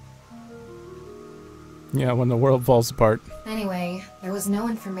so. Yeah, when the world falls apart. Anyway, there was no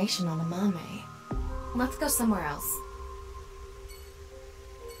information on Amame. Let's go somewhere else.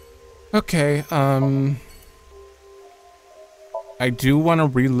 Okay, I do want to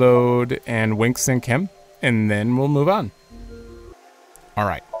reload and wink sync him, and then we'll move on.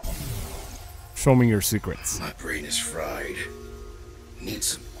 Alright. Show me your secrets. My brain is fried. Need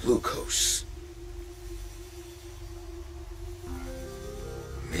some glucose.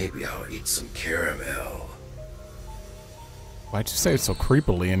 Maybe I'll eat some caramel. Why'd you say it so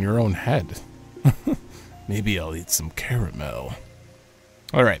creepily in your own head? Maybe I'll eat some caramel.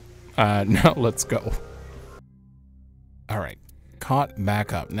 Alright, now let's go. Alright, caught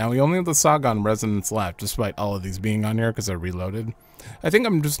back up. Now we only have the Sagan resonance left, despite all of these being on here because I reloaded. I think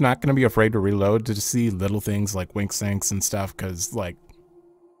I'm just not going to be afraid to reload to see little things like wink syncs and stuff, because, like,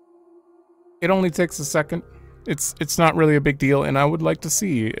 it only takes a second. It's not really a big deal, and I would like to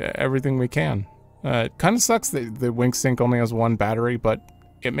see everything we can. It kind of sucks that the wink sync only has one battery, but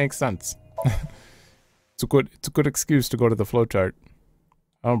it makes sense. It's a good excuse to go to the flowchart.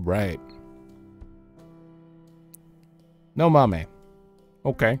 All right. No Mame.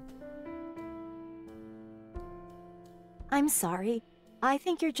 Okay. I'm sorry. I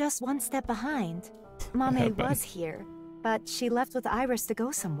think you're just one step behind. Mame was here, but she left with Iris to go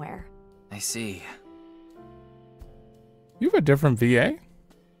somewhere. I see. You have a different VA?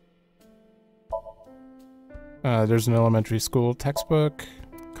 There's an elementary school textbook,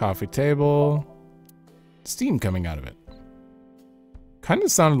 coffee table, steam coming out of it. Kind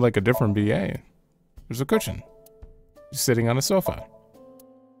of sounded like a different VA. There's a cushion. He's sitting on a sofa.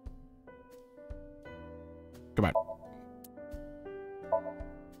 Come on.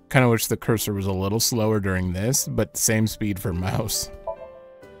 Kind of wish the cursor was a little slower during this, but same speed for mouse.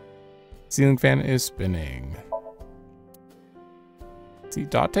 Ceiling fan is spinning. See,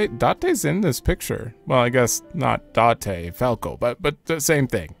 Date's in this picture. Well, I guess not Date, Falco, but the same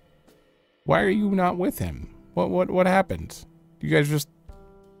thing. Why are you not with him? What happened? You guys just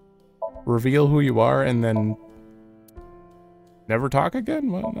reveal who you are and then never talk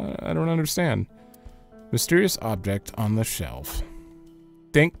again? Well, I don't understand. Mysterious object on the shelf.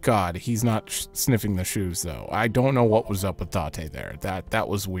 Thank God he's not sniffing the shoes, though. I don't know what was up with Date there. That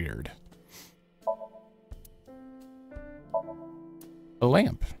was weird. A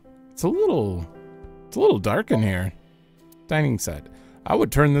lamp. It's a little dark in here. Dining set. I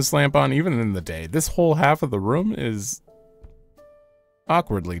would turn this lamp on even in the day. This whole half of the room is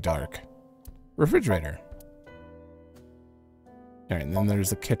awkwardly dark. Refrigerator. Alright, and then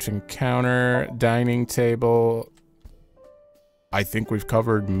there's a kitchen counter, dining table. I think we've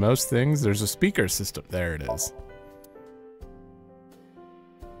covered most things. There's a speaker system. There it is.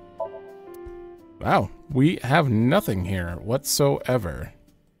 Wow, we have nothing here whatsoever.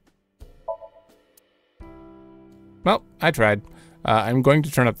 Well, I tried. I'm going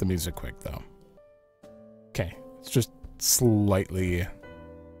to turn up the music quick, though. Okay, it's just slightly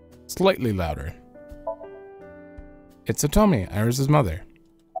louder. It's Otomi, Iris' mother.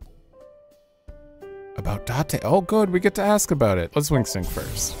 About Date. Oh, good, we get to ask about it. Let's wink sync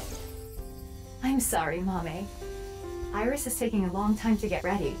first. I'm sorry, Amame. Iris is taking a long time to get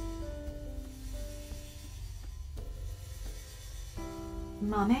ready.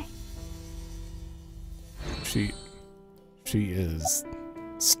 Amame? She is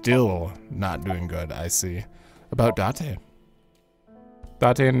still not doing good, I see. About Date.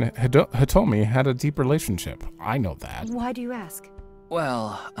 Date and Hitomi had a deep relationship. I know that. Why do you ask?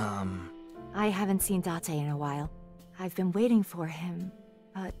 Well, I haven't seen Date in a while. I've been waiting for him,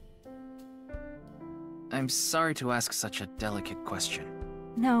 but... I'm sorry to ask such a delicate question.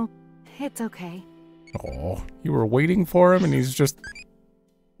 No, it's okay. Oh, you were waiting for him and he's just...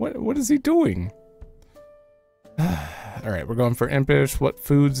 What is he doing? Alright, we're going for impish. What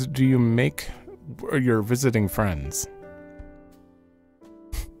foods do you make for your visiting friends?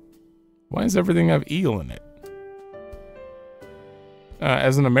 Why does everything have eel in it?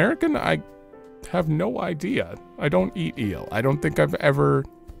 As an American, I have no idea. I don't eat eel. I don't think I've ever...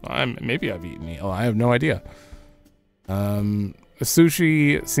 maybe I've eaten eel. I have no idea.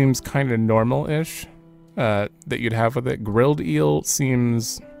 Sushi seems kind of normal-ish that you'd have with it. Grilled eel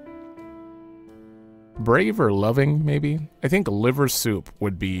seems brave or loving, maybe. I think liver soup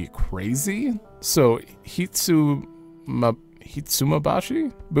would be crazy. So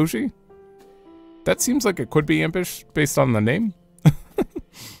Hitsumabashi? Bushi? That seems like it could be impish based on the name.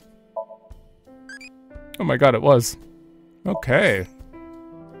 Oh my god, it was. Okay.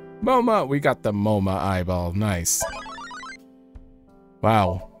 MoMA, we got the MoMA eyeball. Nice.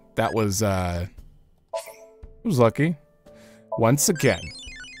 Wow, that was lucky. Once again,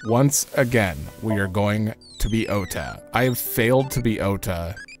 we are going to be Ota. I have failed to be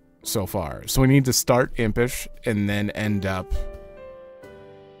Ota so far. So we need to start impish and then end up...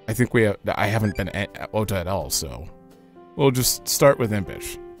 I think I haven't been Ota at all, so we'll just start with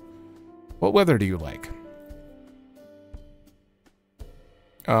impish. What weather do you like?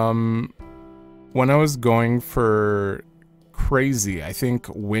 When I was going for crazy, I think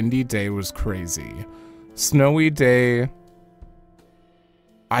windy day was crazy. Snowy day,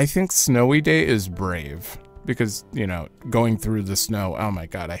 I think snowy day is brave because, you know, going through the snow, oh my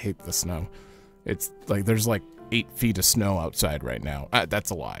god, I hate the snow. It's like, there's like 8 feet of snow outside right now.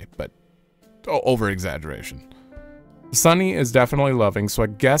 That's a lie, but over exaggeration. Sunny is definitely loving, so I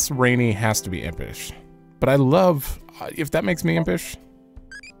guess rainy has to be impish. But I love, if that makes me impish.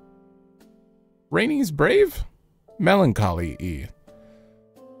 Rainy's brave? Melancholy-y.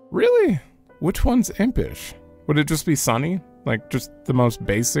 Really? Which one's impish? Would it just be sunny? Like, just the most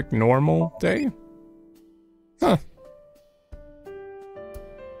basic, normal day? Huh.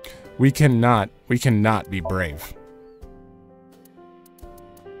 We cannot be brave.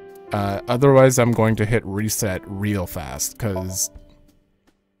 Otherwise, I'm going to hit reset real fast, because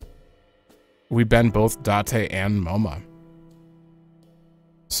we've been both Date and MoMA.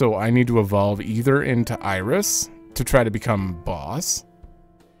 So I need to evolve either into Iris to try to become boss,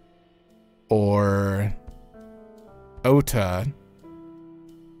 or Ota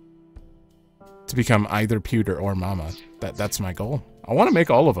to become either Pewter or Mama. That's my goal. I want to make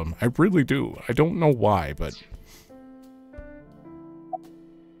all of them. I really do. I don't know why, but...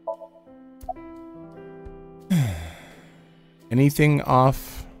 Anything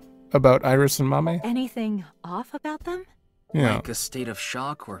off about Iris and Mame? Anything off about them? Yeah. Like a state of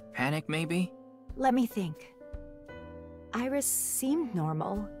shock or panic, maybe? Let me think. Iris seemed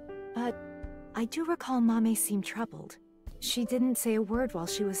normal, but I do recall Mame seemed troubled. She didn't say a word while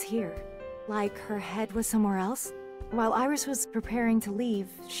she was here. Like her head was somewhere else. While Iris was preparing to leave,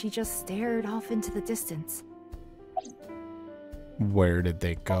 she just stared off into the distance. Where did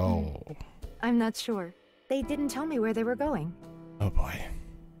they go? I'm not sure. They didn't tell me where they were going. Oh boy.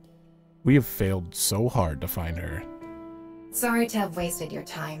 We have failed so hard to find her. Sorry to have wasted your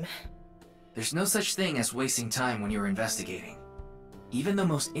time. There's no such thing as wasting time when you're investigating. Even the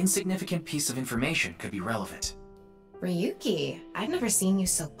most insignificant piece of information could be relevant. Ryuki, I've never seen you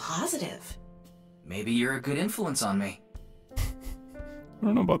so positive. Maybe you're a good influence on me. I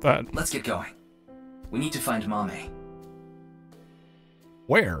don't know about that. Let's get going. We need to find Amame.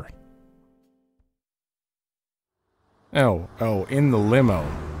 Where? Oh, in the limo.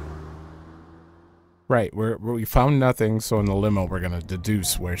 Right, we found nothing, so in the limo we're gonna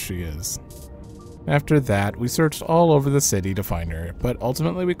deduce where she is. After that, we searched all over the city to find her, but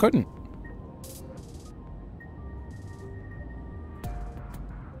ultimately we couldn't.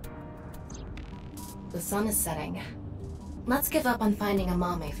 The sun is setting. Let's give up on finding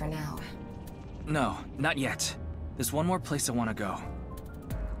Amame for now. No, not yet. There's one more place I want to go.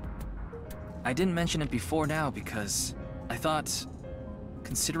 I didn't mention it before now because I thought,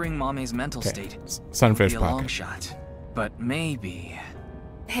 considering Mame's mental state, Sunfish would be a long pocket. shot. But maybe...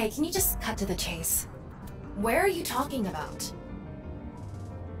 Hey, can you just cut to the chase? Where are you talking about?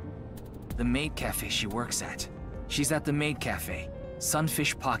 The maid cafe she works at. She's at the maid cafe,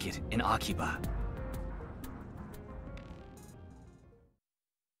 Sunfish Pocket in Akiba.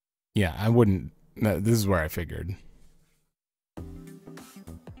 Yeah, I wouldn't. No, this is where I figured.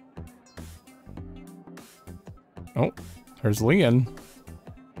 Oh, there's Leon.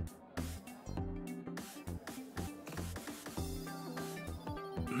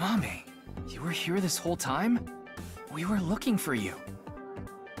 Mame, you were here this whole time? We were looking for you.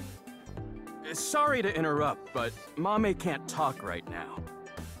 Sorry to interrupt, but Mame can't talk right now.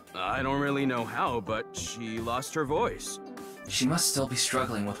 I don't really know how, but she lost her voice. She must still be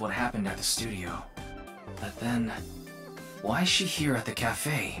struggling with what happened at the studio. But then, why is she here at the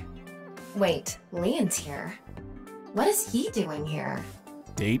cafe? Wait, Leon's here. What is he doing here?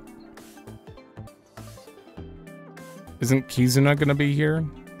 Date? Isn't Kizuna gonna be here?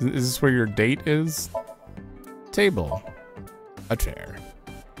 Is this where your date is? Table. A chair.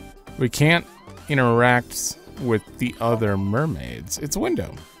 We can't interact with the other mermaids. It's a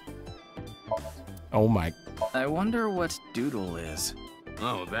window. Oh my. I wonder what doodle is.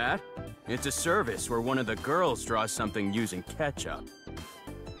 Oh, that? It's a service where one of the girls draws something using ketchup.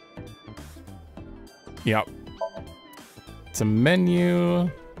 Yep. It's a menu.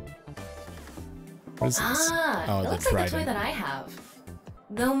 What is this? Ah, oh, it the looks like the toy trident. that I have.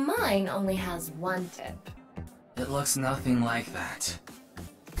 Though mine only has one tip. It looks nothing like that.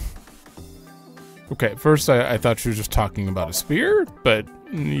 Okay, at first I thought she was just talking about a spear, but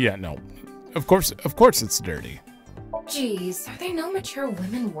yeah, no. Of course it's dirty. Jeez, are there no mature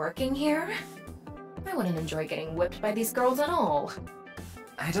women working here? I wouldn't enjoy getting whipped by these girls at all.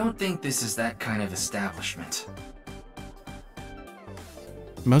 I don't think this is that kind of establishment.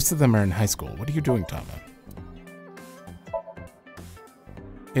 Most of them are in high school. What are you doing, Tama?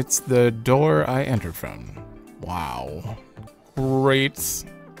 It's the door I entered from. Wow. Great.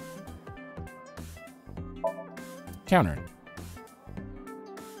 Counter.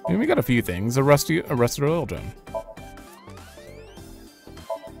 And we got a few things. A rusted oil drum.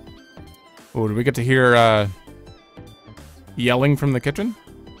 Oh, do we get to hear yelling from the kitchen?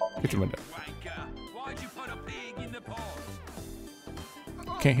 Kitchen window.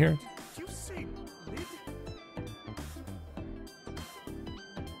 Can't hear.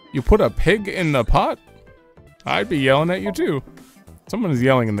 You put a pig in the pot? I'd be yelling at you too. Someone is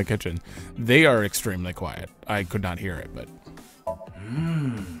yelling in the kitchen. They are extremely quiet. I could not hear it, but...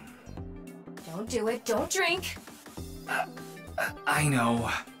 Don't do it, don't drink. I know.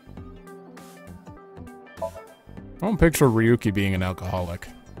 I don't picture Ryuki being an alcoholic.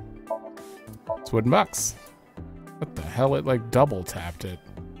 It's wooden box. What the hell? It like double tapped it.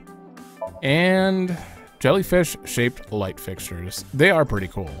 And jellyfish-shaped light fixtures. They are pretty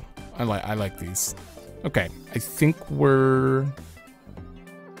cool. I like these. Okay, I think we're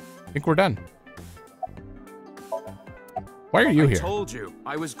done. Why are you here? I told you,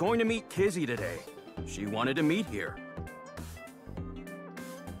 I was going to meet Kizzy today. She wanted to meet here.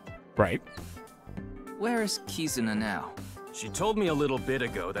 Right. Where is Kizuna now? She told me a little bit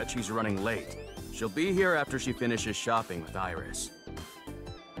ago that she's running late. She'll be here after she finishes shopping with Iris.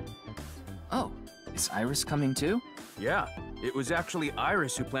 Oh, is Iris coming too? Yeah, it was actually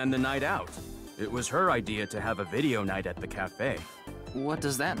Iris who planned the night out. It was her idea to have a video night at the cafe. What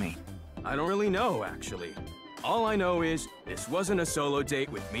does that mean? I don't really know, actually. All I know is, this wasn't a solo date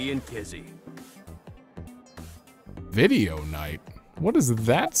with me and Kizzy. Video night? What is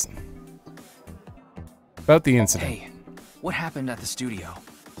that? About the incident. Hey, what happened at the studio?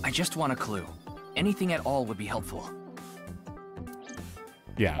 I just want a clue. Anything at all would be helpful.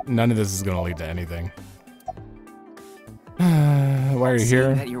 Yeah, none of this is gonna lead to anything. Why are you Seeing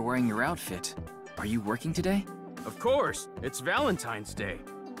here? that you're wearing your outfit, are you working today? Of course, it's Valentine's Day.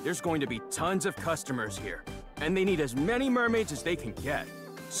 There's going to be tons of customers here, and they need as many mermaids as they can get.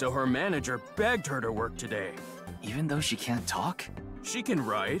 So her manager begged her to work today. Even though she can't talk? She can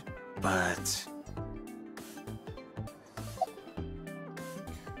write. But...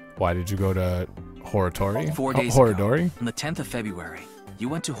 Why did you go to Horodori? 4 days Horodori? ago, on the 10th of February, you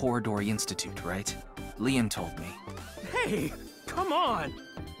went to Horodori Institute, right? Liam told me. Hey, come on!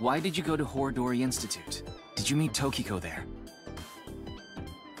 Why did you go to Horodori Institute? Did you meet Tokiko there?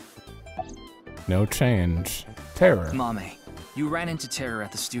 No change. Terror. Amame, you ran into Terror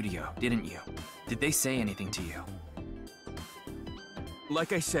at the studio, didn't you? Did they say anything to you?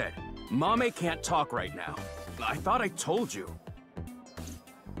 Like I said, Mame can't talk right now. I thought I told you.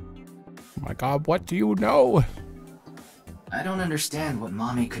 My God, what do you know? I don't understand what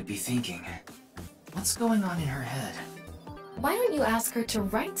Mame could be thinking. What's going on in her head? Why don't you ask her to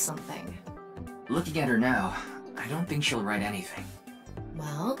write something? Looking at her now, I don't think she'll write anything.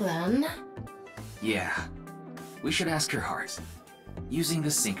 Well, then... Yeah, we should ask her heart, using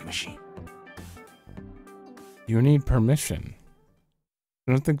the sync machine. You need permission.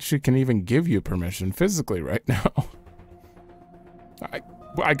 I don't think she can even give you permission physically right now.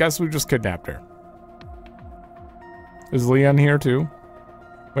 I guess we just kidnapped her. Is Leon here too?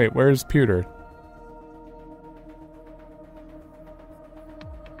 Wait, where's Pewter?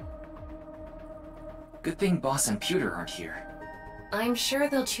 Good thing Boss and Pewter aren't here. I'm sure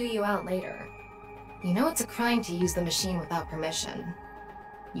they'll chew you out later. You know it's a crime to use the machine without permission.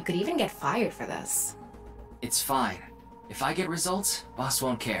 You could even get fired for this. It's fine. If I get results, Boss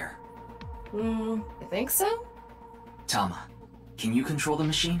won't care. You think so? Tama, can you control the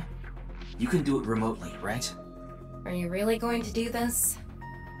machine? You can do it remotely, right? Are you really going to do this?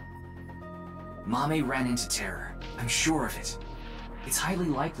 Mame ran into Terror. I'm sure of it. It's highly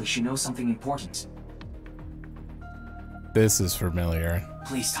likely she knows something important. This is familiar.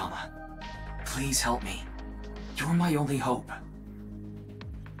 Please, Tama. Please help me. You're my only hope.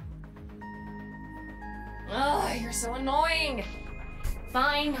 Ugh, you're so annoying.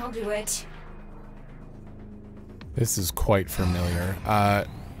 Fine, I'll do it. This is quite familiar.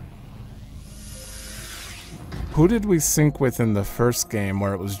 Who did we sync with in the first game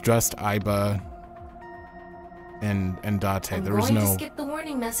where it was just Aiba and Date? I'm There was going no... to skip the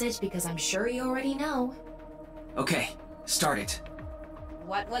warning message because I'm sure you already know. Okay, start it.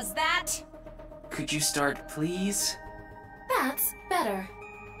 What was that? Could you start, please? That's better.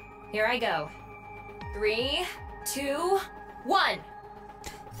 Here I go. 3, 2, 1.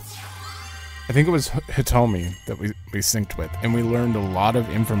 I think it was Hitomi that we synced with, and we learned a lot of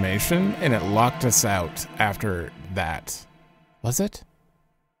information, and it locked us out after that. Was it?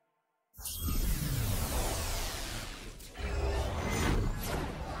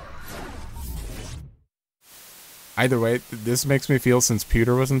 Either way, this makes me feel, since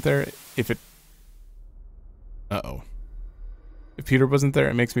Pewter wasn't there, if it... Uh-oh. If Pewter wasn't there,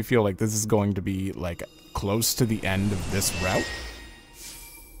 it makes me feel like this is going to be, like, close to the end of this route.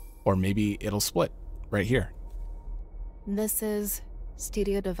 Or maybe it'll split right here. This is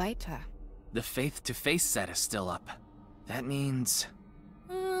Studio de Vita. The face-to-face set is still up. That means...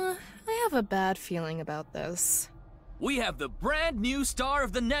 I have a bad feeling about this. We have the brand new star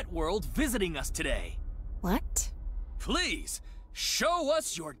of the networld visiting us today. What? Please, show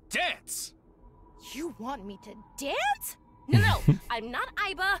us your dance! You want me to dance? No, I'm not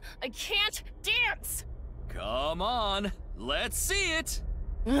Aiba. I can't dance! Come on, let's see it!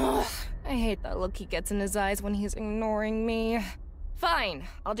 Ugh, I hate that look he gets in his eyes when he's ignoring me. Fine,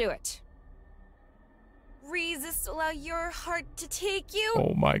 I'll do it. Resist, allow your heart to take you.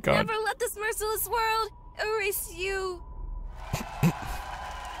 Oh my God. Never let this merciless world erase you.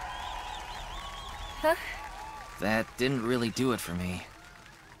 Huh? That didn't really do it for me.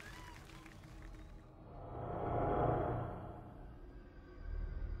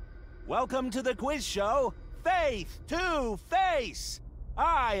 Welcome to the quiz show, Faith to Face!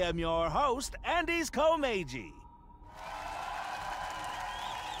 I am your host, Andy's Komeiji.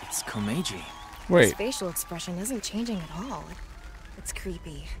 It's Komeiji. Wait. His facial expression isn't changing at all. It's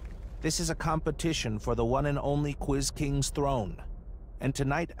creepy. This is a competition for the one and only Quiz King's throne. And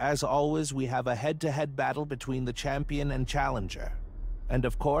tonight, as always, we have a head-to-head battle between the champion and challenger. And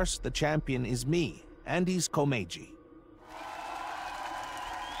of course, the champion is me, Andy's Komeiji.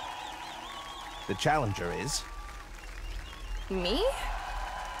 The challenger is... Me?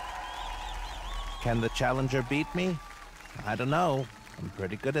 Can the challenger beat me? I don't know. I'm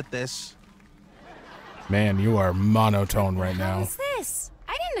pretty good at this. Man, you are monotone right now. What's this?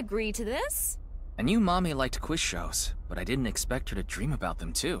 I didn't agree to this. I knew Mommy liked quiz shows, but I didn't expect her to dream about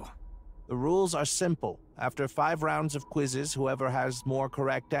them too. The rules are simple. After 5 rounds of quizzes, whoever has more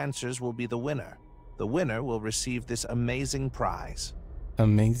correct answers will be the winner. The winner will receive this amazing prize.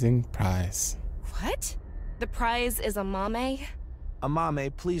 Amazing prize. What? The prize is Amame?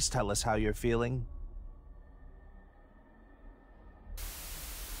 Amame, please tell us how you're feeling.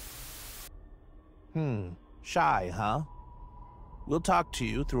 Shy, huh? We'll talk to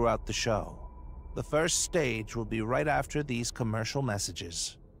you throughout the show. The first stage will be right after these commercial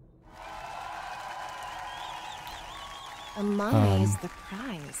messages. Amame is the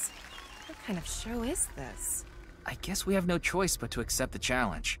prize. What kind of show is this? I guess we have no choice but to accept the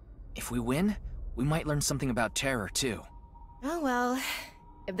challenge. If we win, we might learn something about terror too. Oh well.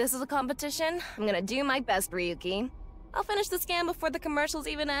 If this is a competition, I'm gonna do my best, Ryuki. I'll finish the scan before the commercials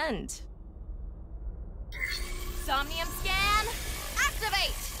even end. Somnium scan,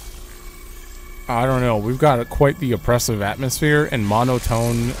 activate! I don't know. We've got quite the oppressive atmosphere and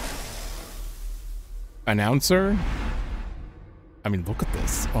monotone announcer. I mean, look at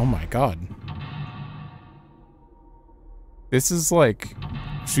this. Oh my god. This is like...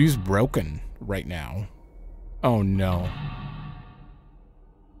 she's broken right now. Oh no.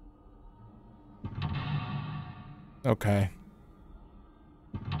 Okay.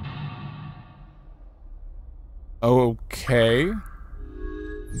 Okay.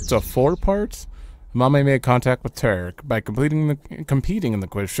 So 4 parts? Amame made contact with terror. By competing in the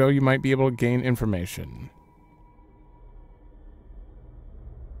quiz show, you might be able to gain information.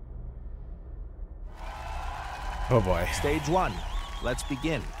 Oh boy. Stage 1. Let's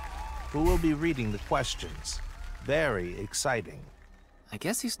begin. Who will be reading the questions? Very exciting. I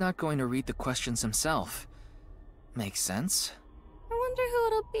guess he's not going to read the questions himself. Makes sense. I wonder who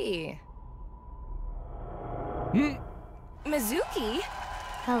it'll be. Mizuki?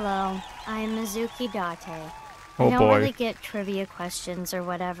 Hello, I'm Mizuki Date. Oh I don't boy. really get trivia questions or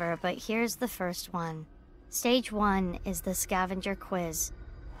whatever, but here's the first one. Stage 1 is the scavenger quiz.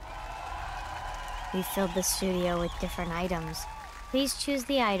 We filled the studio with different items. Please choose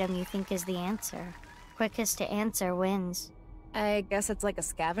the item you think is the answer. Quickest to answer wins. I guess it's like a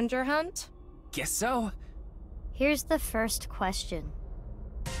scavenger hunt? Guess so. Here's the first question.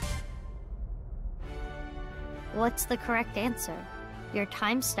 What's the correct answer? Your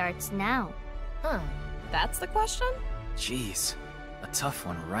time starts now. Huh. That's the question? Jeez. A tough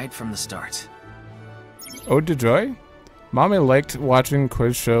one right from the start. Ode to Joy? Mame liked watching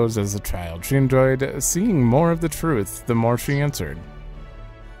quiz shows as a child. She enjoyed seeing more of the truth the more she answered.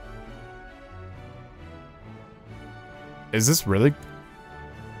 Is this really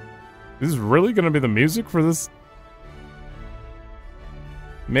going to be the music for this?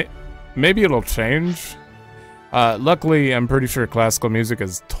 Maybe it'll change. Luckily, I'm pretty sure classical music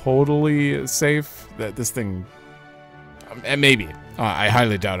is totally safe. That this thing, and maybe I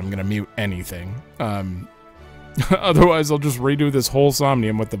highly doubt I'm gonna mute anything. Otherwise, I'll just redo this whole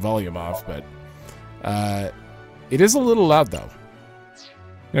Somnium with the volume off. But it is a little loud, though.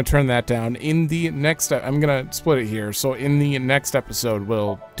 I'm gonna turn that down. In the next, I'm gonna split it here. So in the next episode,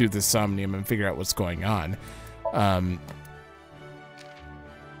 we'll do the Somnium and figure out what's going on.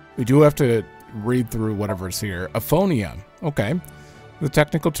 We do have to read through whatever's here. Aphonia. Okay. The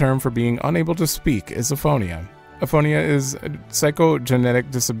technical term for being unable to speak is aphonia. Aphonia is a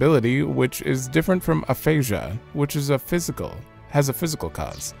psychogenetic disability, which is different from aphasia, which is has a physical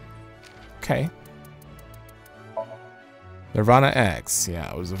cause. Okay. Nirvana X. Yeah,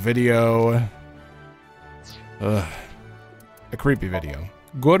 it was a video. Ugh. A creepy video.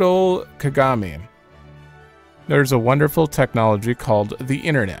 Good old Kagami. There's a wonderful technology called the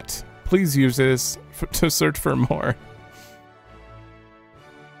Internet. Please use this to search for more.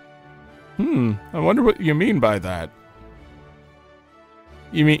 I wonder what you mean by that.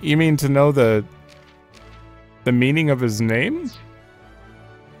 You mean to know the meaning of his name?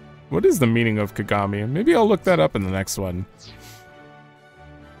 What is the meaning of Kagami? Maybe I'll look that up in the next one.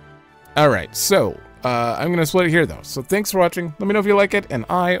 Alright, so I'm gonna split it here though. So thanks for watching. Let me know if you like it, and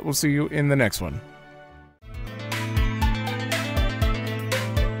I will see you in the next one.